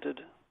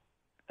granted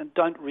and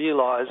don't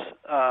realise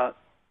are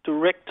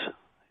direct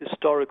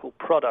historical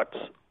products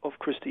of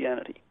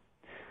Christianity.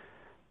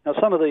 Now,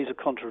 some of these are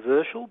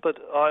controversial, but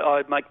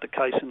I make the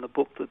case in the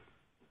book that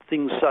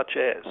things such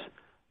as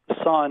the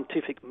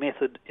scientific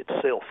method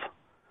itself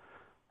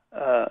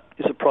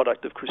is a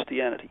product of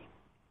Christianity.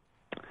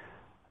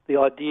 The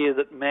idea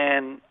that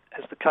man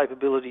has the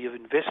capability of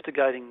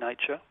investigating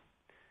nature,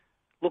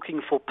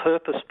 looking for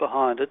purpose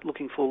behind it,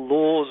 looking for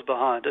laws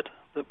behind it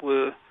that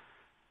were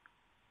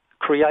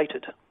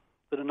created,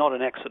 that are not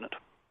an accident.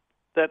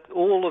 That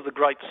all of the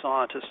great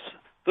scientists,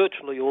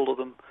 virtually all of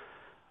them,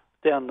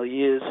 down the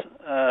years,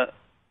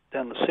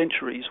 down the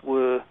centuries,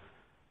 were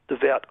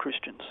devout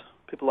Christians.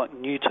 People like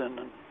Newton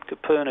and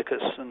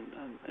Copernicus and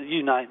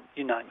you name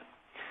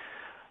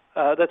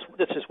it. That's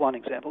just one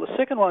example. The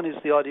second one is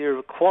the idea of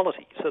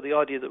equality, so the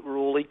idea that we're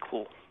all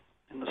equal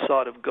in the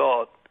sight of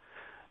God.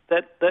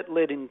 That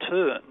led in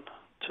turn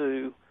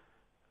to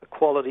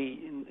equality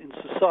in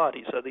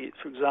society. So,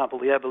 for example,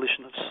 the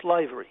abolition of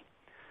slavery,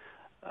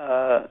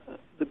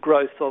 the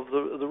growth of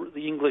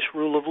the English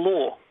rule of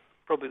law,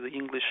 probably the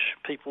English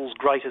people's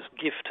greatest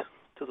gift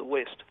to the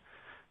West,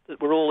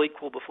 that we're all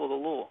equal before the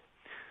law.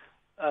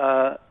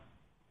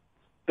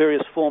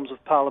 Various forms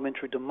of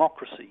parliamentary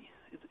democracy.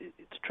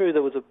 It's true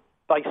there was a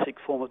basic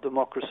form of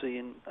democracy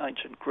in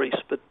ancient Greece,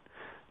 but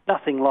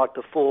nothing like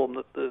the form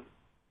that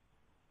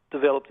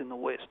developed in the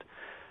West.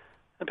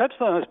 And perhaps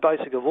the most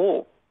basic of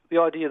all, the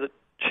idea that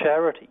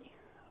charity,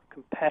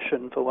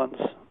 compassion for one's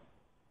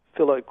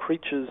fellow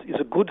creatures is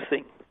a good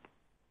thing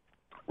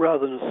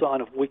rather than a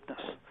sign of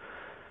weakness.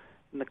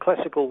 In the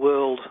classical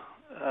world,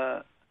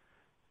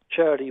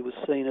 charity was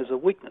seen as a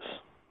weakness.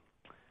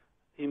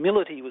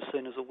 Humility was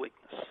seen as a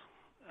weakness.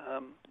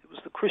 It was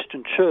the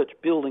Christian church,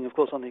 building, of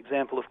course, on the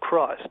example of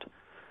Christ,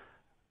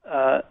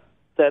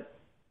 that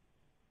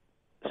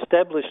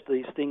established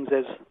these things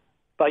as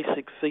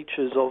basic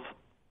features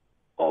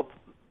of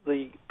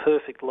the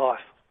perfect life.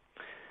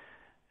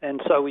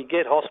 And so we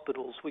get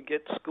hospitals, we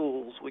get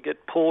schools, we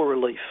get poor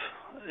relief,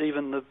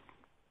 even the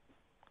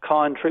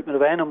kind treatment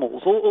of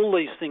animals. All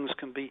these things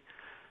can be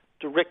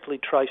directly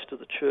traced to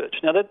the church.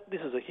 Now,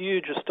 this is a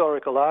huge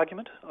historical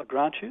argument, I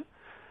grant you,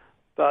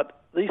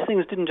 but these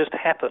things didn't just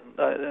happen,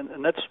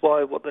 and that's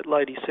why what that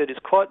lady said is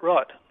quite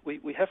right.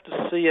 We have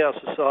to see our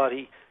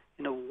society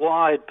in a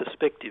wide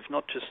perspective,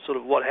 not just sort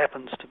of what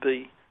happens to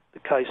be the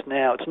case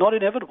now. It's not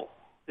inevitable.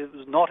 It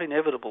was not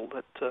inevitable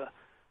that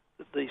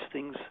these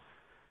things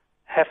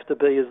have to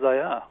be as they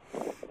are.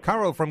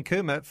 Carol from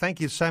Cooma, thank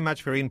you so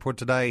much for your input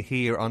today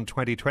here on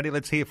 2020.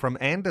 Let's hear from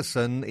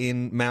Anderson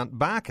in Mount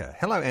Barker.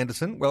 Hello,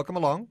 Anderson. Welcome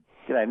along.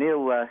 G'day,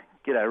 Neil.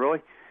 G'day,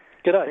 Roy.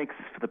 G'day. Thanks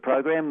for the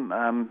program.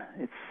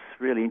 It's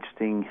really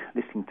interesting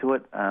listening to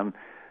it.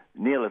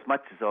 Neil, as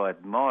much as I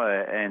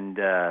admire and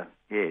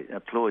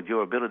applaud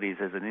your abilities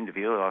as an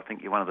interviewer, I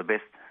think you're one of the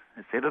best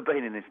that's ever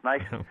been in this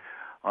nation.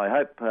 I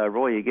hope,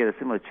 Roy, you get a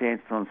similar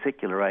chance on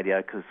secular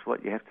radio, because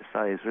what you have to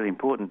say is really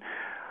important.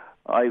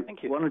 I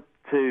wanted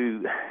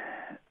to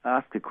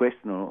ask a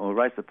question or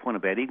raise the point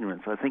about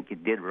ignorance. I think you're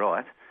dead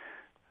right.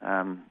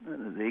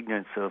 The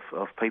ignorance of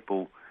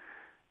people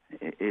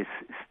is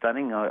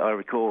stunning. I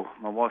recall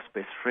my wife's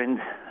best friend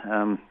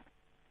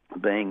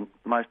being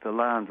most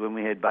alarmed when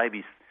we had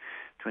babies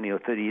 20 or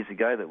 30 years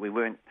ago that we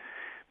weren't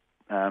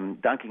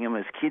dunking them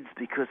as kids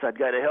because they'd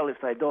go to hell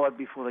if they died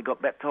before they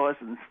got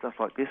baptised and stuff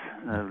like this.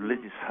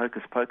 Religious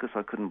hocus pocus,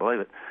 I couldn't believe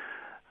it.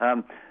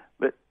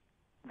 But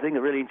the thing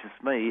that really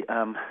interests me,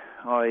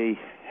 I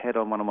had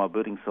on one of my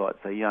building sites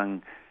a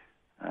young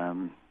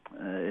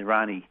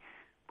Irani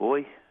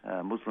boy,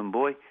 Muslim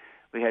boy.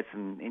 We had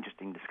some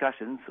interesting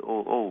discussions,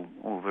 all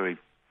very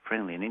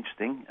friendly and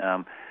interesting.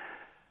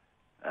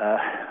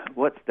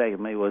 What staggered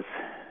me was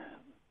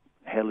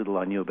how little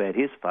I knew about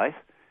his faith,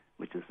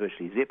 which is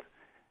virtually zip,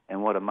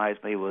 and what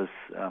amazed me was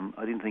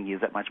I didn't think he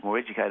was that much more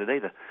educated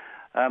either.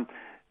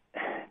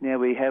 Now,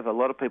 we have a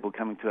lot of people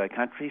coming to our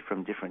country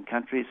from different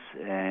countries,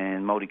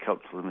 and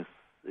multiculturalism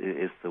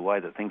is the way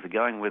that things are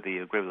going, whether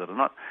you agree with it or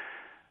not.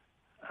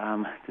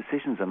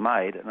 Decisions are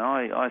made, and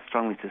I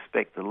strongly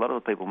suspect that a lot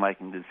of the people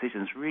making the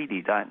decisions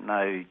really don't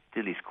know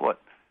diddly squat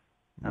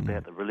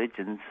about the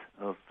religions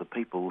of the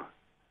people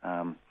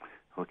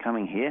who are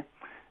coming here.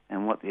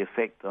 and what the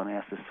effect on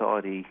our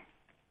society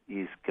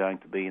is going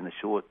to be in the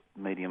short,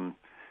 medium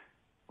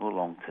or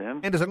long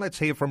term. Anderson, let's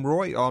hear from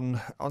Roy on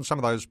some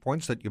of those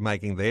points that you're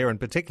making there, and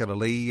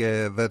particularly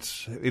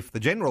that if the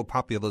general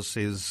populace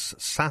is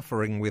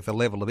suffering with a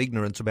level of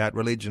ignorance about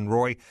religion,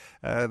 Roy,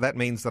 that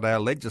means that our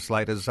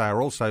legislators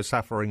are also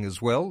suffering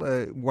as well.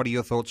 What are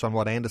your thoughts on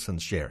what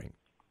Anderson's sharing?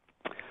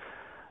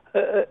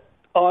 I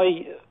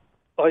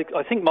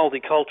think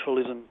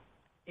multiculturalism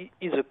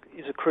is a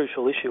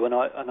crucial issue, and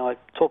I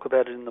talk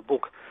about it in the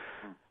book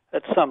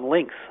at some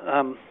length.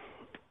 I'd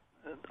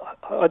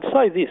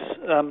say this.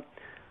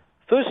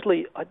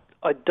 Firstly,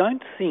 I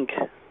don't think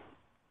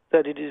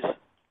that it is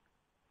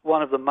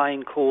one of the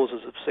main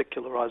causes of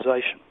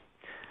secularisation.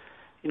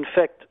 In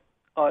fact,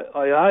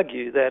 I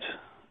argue that,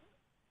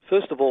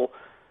 first of all,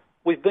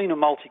 we've been a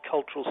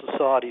multicultural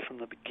society from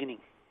the beginning,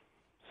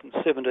 since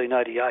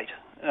 1788,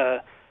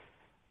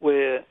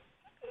 where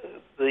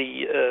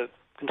the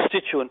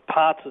constituent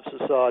parts of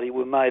society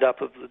were made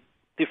up of the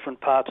different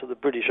parts of the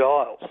British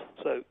Isles,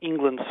 so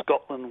England,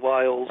 Scotland,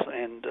 Wales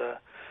and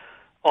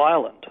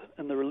Ireland,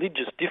 and the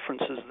religious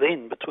differences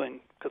then between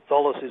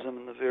Catholicism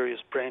and the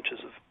various branches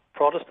of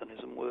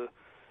Protestantism were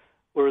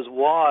as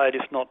wide,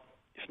 if not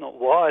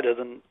wider,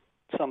 than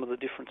some of the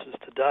differences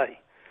today.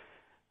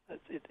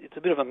 It's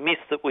a bit of a myth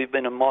that we've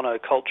been a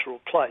monocultural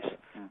place.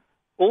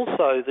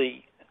 Also,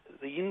 the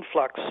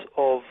influx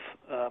of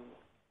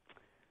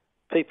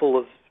people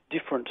of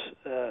different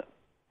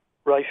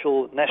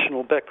racial,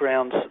 national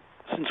backgrounds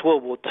since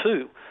World War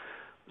II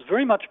was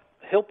very much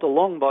helped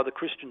along by the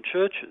Christian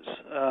churches.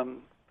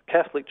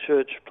 Catholic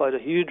Church played a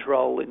huge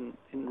role in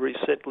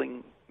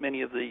resettling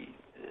many of the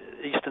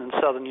Eastern and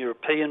Southern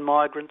European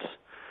migrants.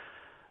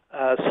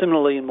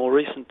 Similarly, in more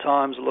recent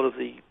times, a lot of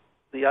the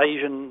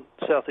Asian,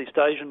 Southeast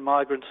Asian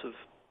migrants have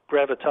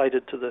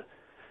gravitated to the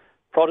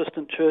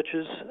Protestant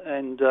churches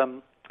and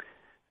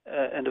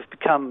have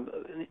become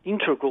an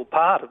integral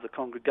part of the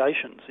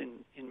congregations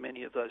in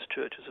many of those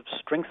churches, have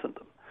strengthened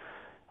them.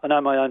 I know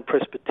my own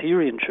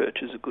Presbyterian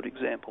church is a good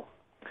example.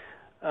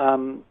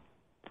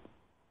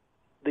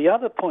 The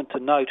other point to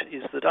note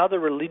is that other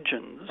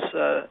religions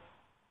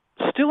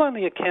still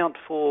only account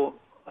for,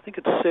 I think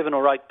it's 7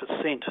 or 8%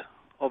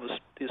 of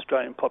the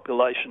Australian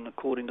population,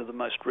 according to the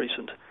most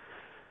recent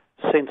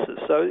census.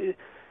 So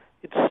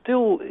it's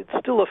still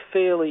a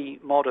fairly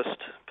modest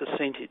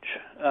percentage.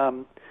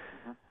 And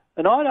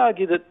I'd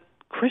argue that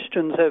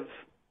Christians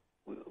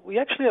we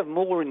actually have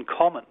more in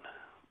common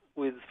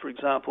with, for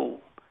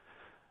example,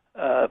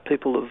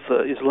 people of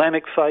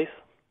Islamic faith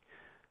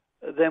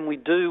than we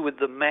do with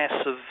the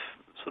mass of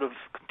sort of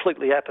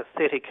completely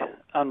apathetic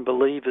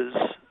unbelievers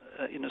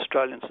in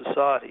Australian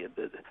society.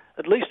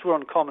 At least we're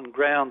on common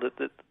ground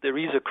that there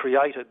is a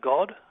creator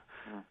God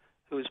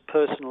who is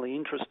personally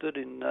interested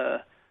in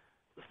the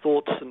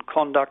thoughts and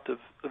conduct of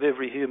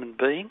every human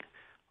being.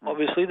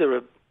 Obviously, there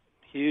are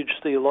huge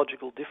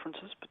theological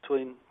differences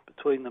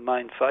between the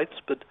main faiths,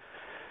 but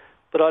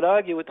I'd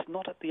argue it's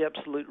not at the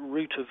absolute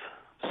root of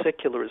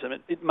secularism.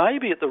 It may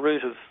be at the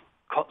root of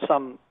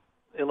some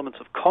elements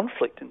of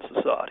conflict in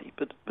society,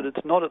 but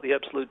it's not at the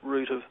absolute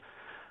root of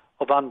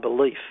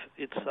unbelief.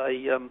 It's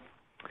an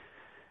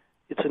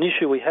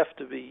issue we have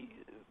to be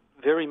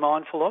very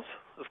mindful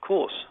of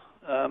course.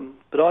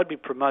 But I'd be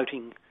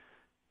promoting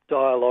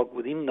dialogue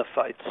within the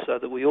faiths so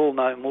that we all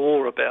know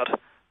more about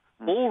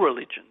all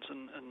religions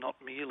and not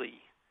merely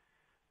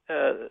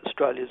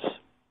Australia's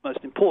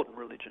most important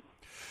religion.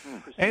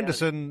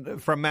 Anderson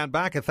from Mount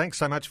Barker, thanks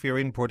so much for your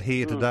input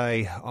here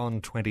today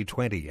on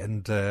 2020,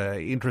 and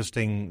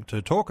interesting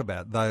to talk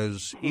about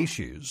those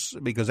issues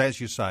because, as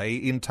you say,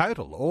 in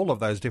total, all of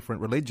those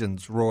different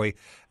religions, Roy,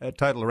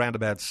 total around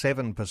about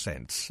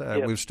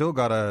 7%. We've still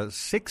got a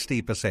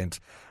 60%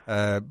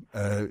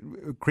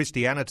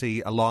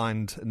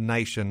 Christianity-aligned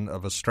nation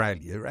of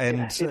Australia.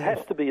 And it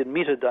has to be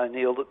admitted, though,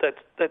 Neil, that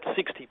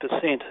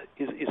 60%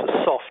 is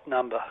a soft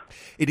number.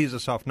 It is a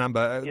soft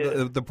number.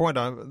 Yeah. The point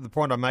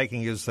I'm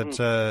making is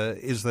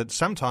that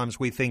sometimes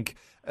we think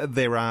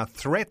there are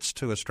threats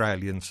to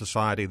Australian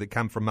society that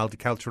come from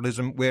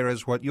multiculturalism,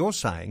 whereas what you're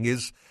saying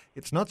is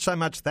it's not so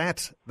much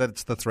that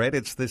it's the threat,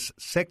 it's this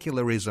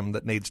secularism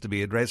that needs to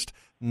be addressed,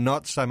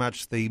 not so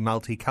much the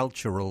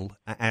multicultural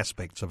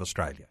aspects of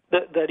Australia.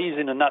 That is,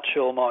 in a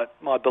nutshell,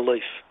 my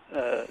belief,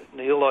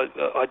 Neil.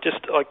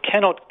 I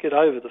cannot get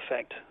over the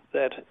fact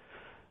that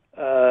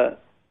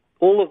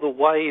all of the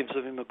waves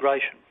of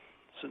immigration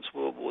since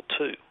World War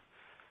II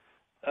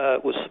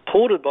was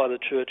supported by the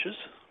churches,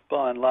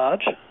 by and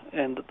large,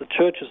 and that the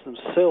churches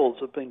themselves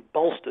have been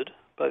bolstered,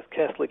 both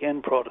Catholic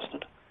and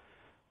Protestant,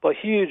 by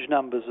huge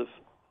numbers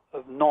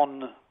of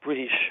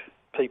non-British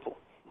people.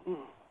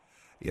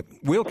 Yep.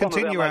 We'll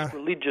continue our most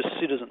religious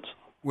citizens.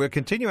 We'll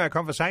continue our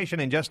conversation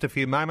in just a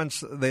few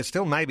moments. There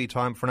still may be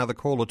time for another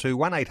call or two.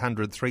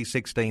 1800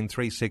 316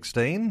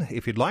 316.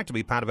 If you'd like to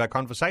be part of our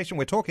conversation,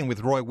 we're talking with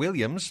Roy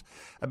Williams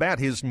about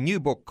his new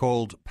book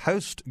called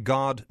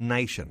Post-God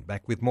Nation.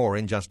 Back with more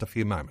in just a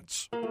few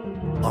moments.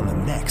 On the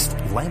next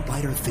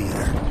Lamplighter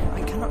Theatre.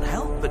 I cannot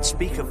help but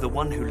speak of the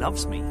one who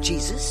loves me.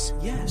 Jesus?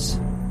 Yes.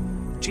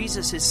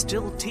 Jesus is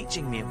still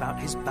teaching me about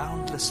his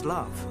boundless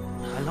love.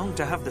 I long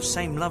to have the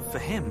same love for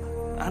him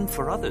and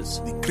for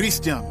others. The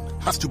Christian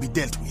has to be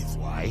dealt with.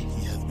 Why?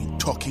 He has been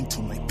talking to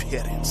my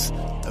parents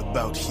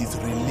about his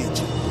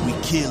religion. We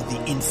kill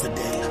the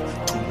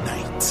infidel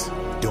tonight.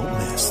 Don't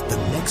miss the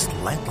next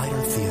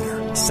Lamplighter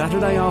Theatre.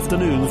 Saturday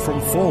afternoon from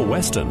 4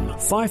 Western,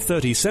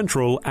 5:30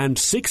 Central and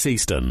 6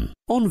 Eastern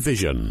on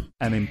Vision.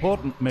 An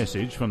important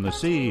message from the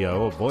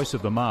CEO of Voice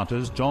of the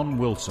Martyrs, John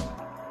Wilson.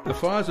 The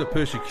fires of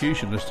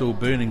persecution are still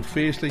burning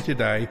fiercely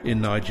today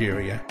in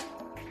Nigeria.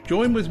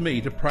 Join with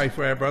me to pray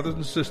for our brothers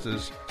and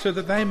sisters so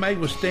that they may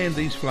withstand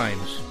these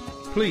flames.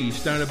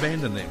 Please don't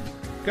abandon them.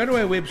 Go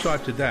to our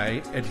website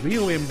today at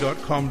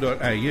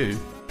vom.com.au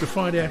to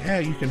find out how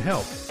you can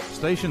help.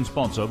 Station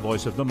sponsor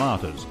Voice of the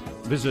Martyrs.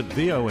 Visit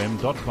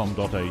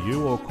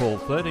vom.com.au or call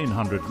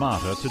 1300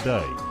 Martyr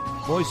today.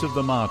 Voice of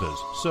the Martyrs,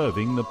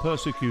 serving the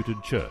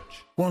persecuted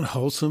church. Want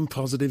wholesome,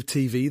 positive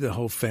TV the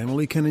whole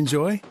family can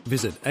enjoy?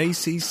 Visit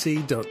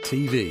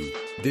acc.tv.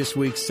 This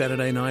week's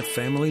Saturday night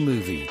family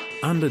movie,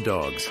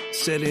 Underdogs,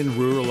 set in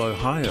rural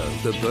Ohio,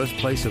 the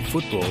birthplace of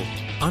football.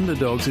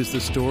 Underdogs is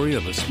the story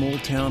of a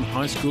small-town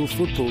high school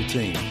football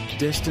team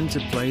destined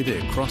to play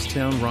their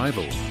crosstown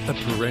rival, a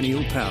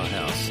perennial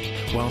powerhouse,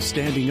 while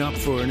standing up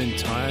for an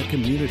entire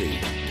community.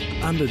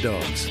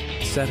 Underdogs,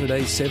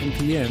 Saturday 7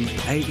 p.m.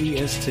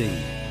 AEST.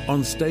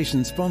 On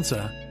station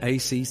sponsor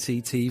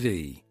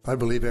ACC-TV. I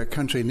believe our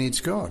country needs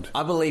God.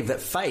 I believe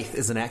that faith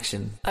is an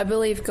action. I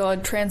believe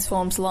God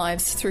transforms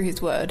lives through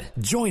his word.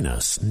 Join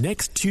us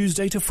next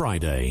Tuesday to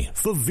Friday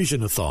for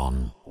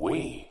Visionathon.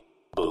 We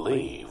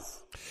believe.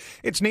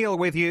 It's Neil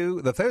with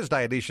you, the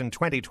Thursday edition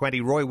 2020.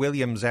 Roy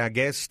Williams, our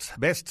guest,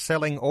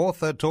 best-selling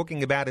author,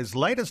 talking about his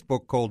latest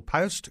book called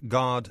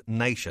Post-God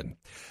Nation.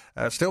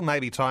 Still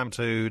maybe time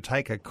to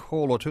take a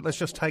call or two. Let's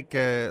take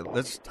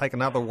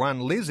another one.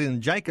 Liz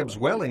in Jacobs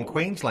Well in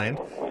Queensland.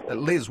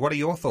 Liz, what are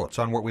your thoughts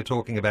on what we're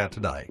talking about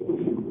today?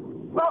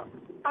 Well,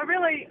 I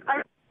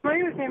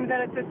agree with him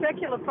that it's a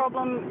secular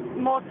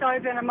problem more so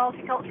than a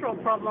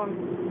multicultural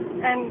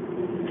problem.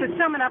 And to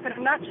sum it up in a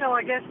nutshell,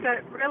 I guess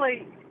that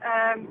really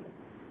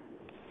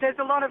there's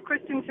a lot of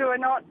Christians who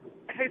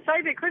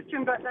say they're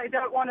Christian, but they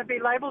don't want to be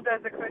labelled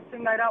as a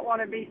Christian. They don't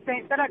want to be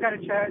seen. They don't go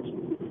to church.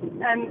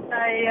 And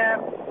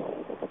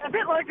a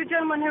bit like the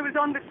gentleman who was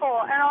on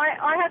before. And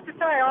I have to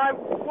say, I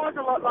was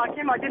a lot like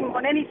him. I didn't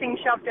want anything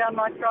shoved down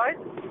my throat.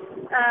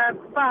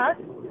 But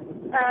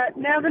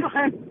now that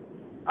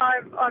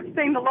I've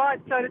seen the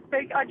light, so to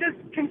speak, I just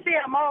can see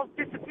our morals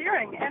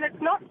disappearing. And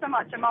it's not so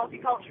much a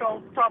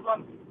multicultural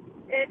problem.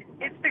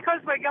 It's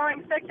because we're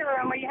going secular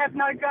and we have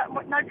no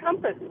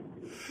compass,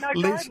 no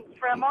guidance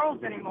for our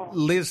morals anymore.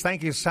 Liz,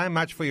 thank you so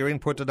much for your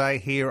input today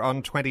here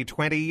on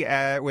 2020.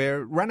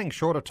 We're running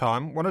short of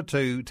time. Wanted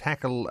to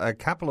tackle a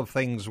couple of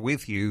things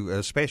with you,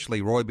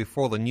 especially, Roy,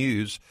 before the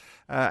news,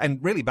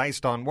 and really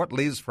based on what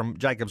Liz from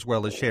Jacobs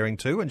Well is sharing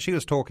too. And she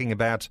was talking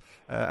about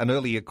an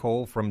earlier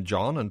call from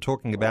John and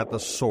talking about the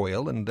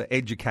soil and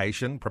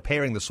education,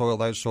 preparing the soil,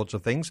 those sorts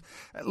of things.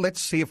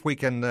 Let's see if we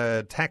can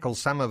tackle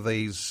some of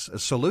these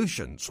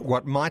solutions,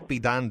 what might be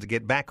done to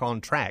get back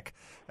on track.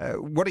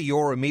 What are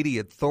your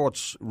immediate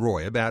thoughts,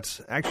 Roy,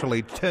 about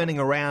actually turning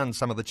around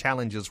some of the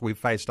challenges we've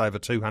faced over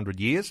 200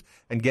 years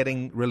and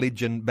getting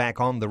religion back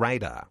on the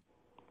radar?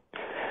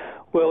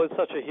 Well, it's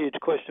such a huge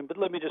question, but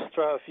let me just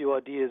throw a few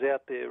ideas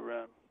out there,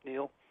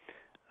 Neil.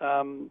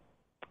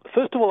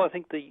 First of all, I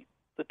think the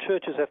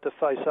churches have to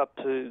face up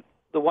to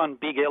the one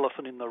big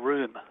elephant in the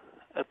room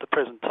at the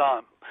present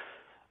time,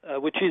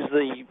 which is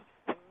the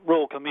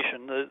Royal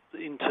Commission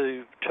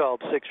into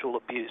child sexual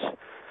abuse.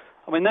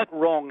 I mean, that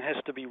wrong has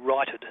to be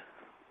righted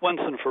once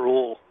and for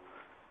all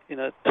in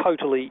a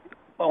totally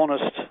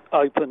honest,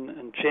 open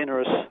and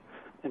generous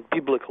and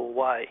biblical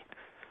way.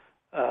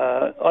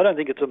 I don't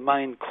think it's a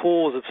main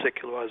cause of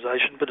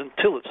secularisation, but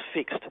until it's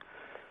fixed,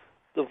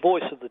 the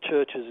voice of the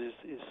churches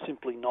is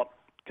simply not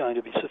going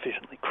to be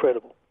sufficiently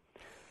credible.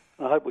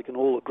 I hope we can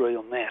all agree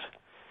on that.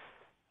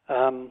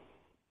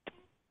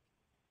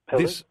 I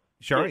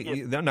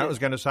was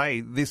going to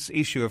say, this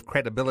issue of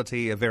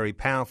credibility, a very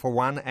powerful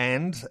one,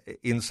 and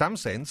in some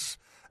sense,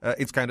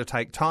 it's going to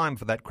take time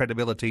for that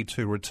credibility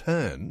to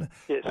return.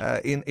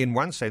 Yes. In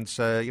one sense,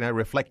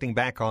 reflecting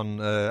back on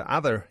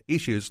other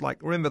issues,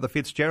 like remember the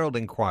Fitzgerald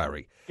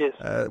inquiry, yes.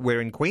 Where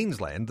in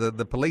Queensland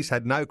the police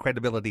had no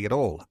credibility at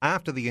all.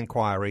 After the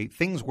inquiry,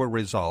 things were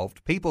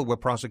resolved, people were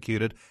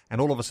prosecuted,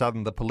 and all of a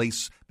sudden the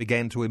police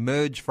began to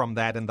emerge from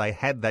that, and they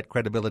had that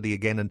credibility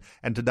again,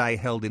 and today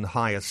held in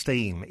high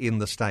esteem in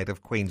the state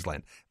of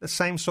Queensland. The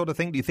same sort of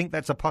thing. Do you think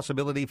that's a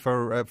possibility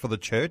for the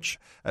church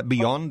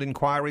beyond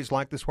inquiries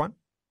like this one?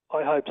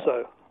 I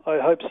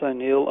hope so,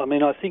 Neil. I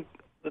mean, I think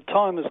the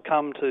time has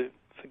come to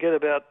forget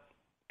about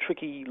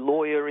tricky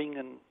lawyering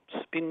and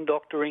spin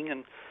doctoring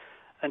and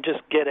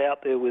just get out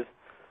there with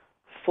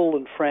full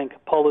and frank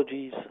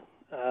apologies,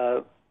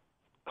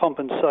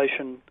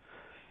 compensation,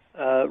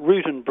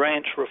 root and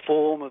branch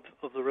reform of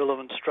the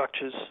relevant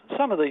structures.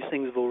 Some of these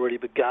things have already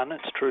begun,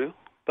 it's true,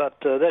 but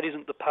that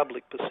isn't the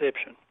public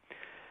perception.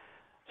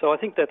 So I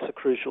think that's a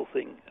crucial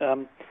thing.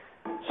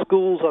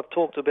 Schools I've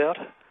talked about.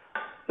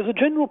 There's a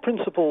general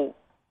principle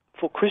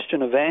for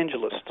Christian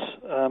evangelists.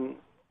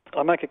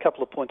 I make a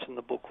couple of points in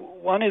the book.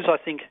 One is I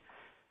think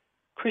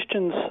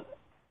Christians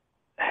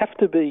have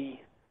to be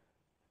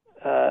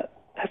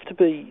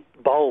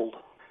bold.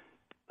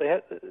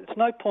 It's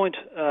no point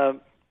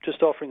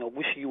just offering a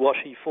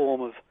wishy-washy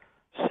form of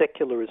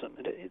secularism.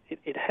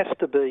 It has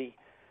to be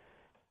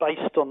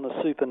based on the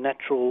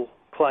supernatural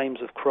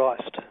claims of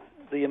Christ,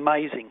 the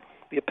amazing,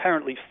 the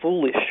apparently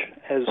foolish,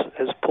 as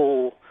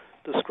Paul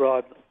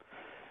described them,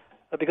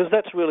 because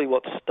that's really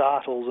what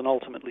startles and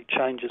ultimately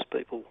changes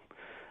people.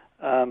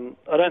 I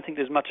don't think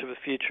there's much of a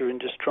future in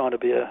just trying to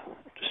be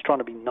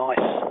nice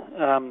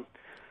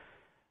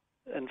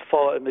and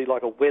be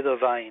like a weather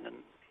vane and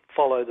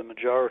follow the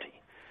majority.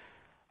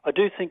 I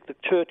do think the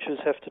churches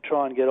have to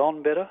try and get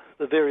on better.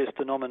 The various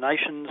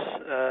denominations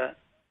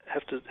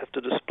have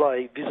to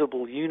display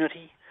visible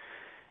unity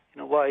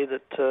in a way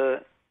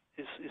that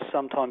is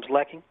sometimes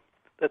lacking.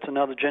 That's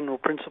another general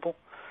principle.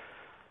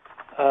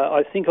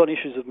 I think on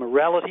issues of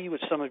morality,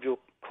 which some of your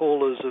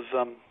callers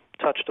have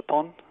touched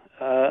upon,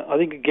 I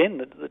think again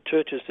that the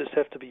churches just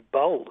have to be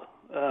bold.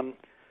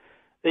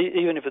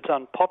 Even if it's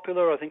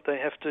unpopular, I think they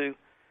have to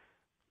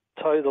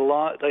toe the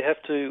line. They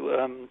have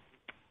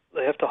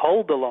to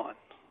hold the line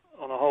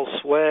on a whole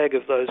swag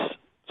of those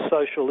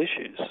social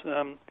issues.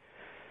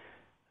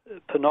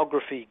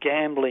 Pornography,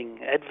 gambling,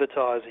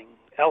 advertising,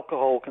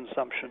 alcohol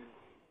consumption,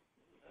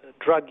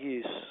 drug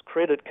use,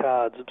 credit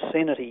cards,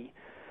 obscenity,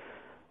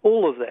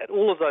 all of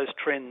those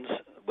trends,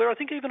 where I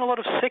think even a lot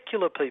of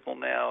secular people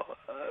now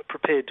are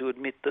prepared to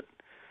admit that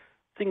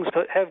things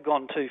have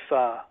gone too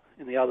far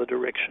in the other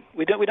direction.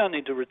 We don't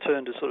need to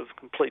return to sort of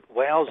complete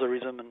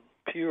wowserism and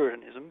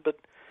Puritanism, but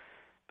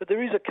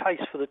there is a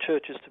case for the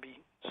churches to be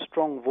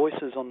strong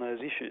voices on those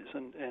issues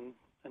and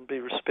be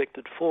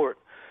respected for it.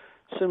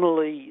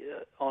 Similarly,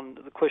 on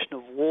the question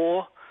of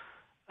war,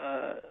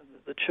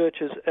 the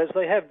churches, as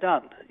they have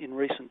done in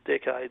recent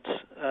decades,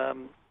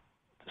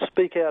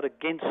 speak out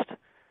against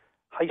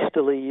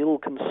hastily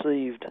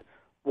ill-conceived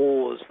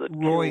wars that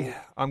Roy,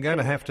 I'm going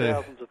to have to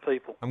thousands of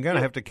people. I'm going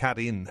to have to cut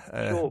in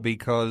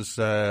because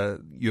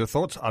your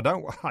thoughts.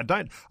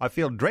 I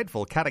feel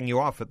dreadful cutting you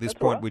off at this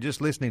point. Right. We're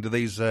just listening to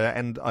these,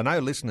 and I know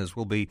listeners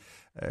will be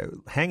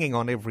hanging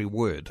on every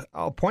word.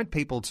 I'll point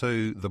people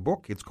to the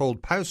book. It's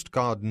called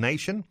Post-God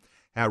Nation: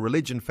 How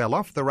Religion Fell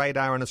Off the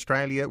Radar in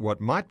Australia,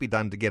 What Might Be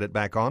Done to Get It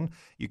Back On.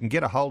 You can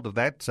get a hold of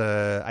that,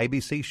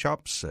 ABC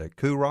shops,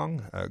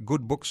 Coorong,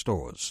 good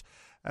bookstores.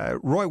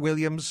 Roy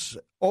Williams,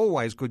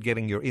 always good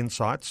getting your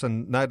insights,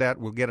 and no doubt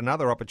we'll get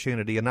another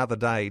opportunity another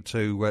day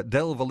to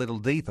delve a little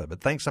deeper. But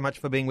thanks so much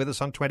for being with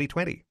us on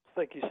 2020.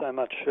 Thank you so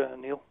much,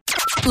 Neil.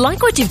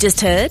 Like what you've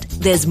just heard?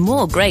 There's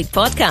more great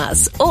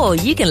podcasts, or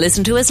you can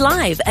listen to us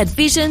live at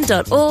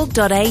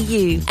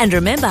vision.org.au. And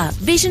remember,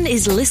 Vision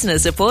is listener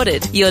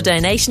supported. Your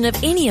donation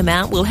of any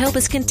amount will help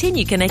us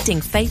continue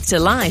connecting faith to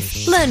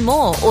life. Learn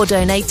more or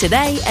donate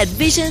today at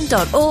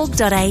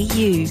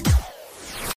vision.org.au.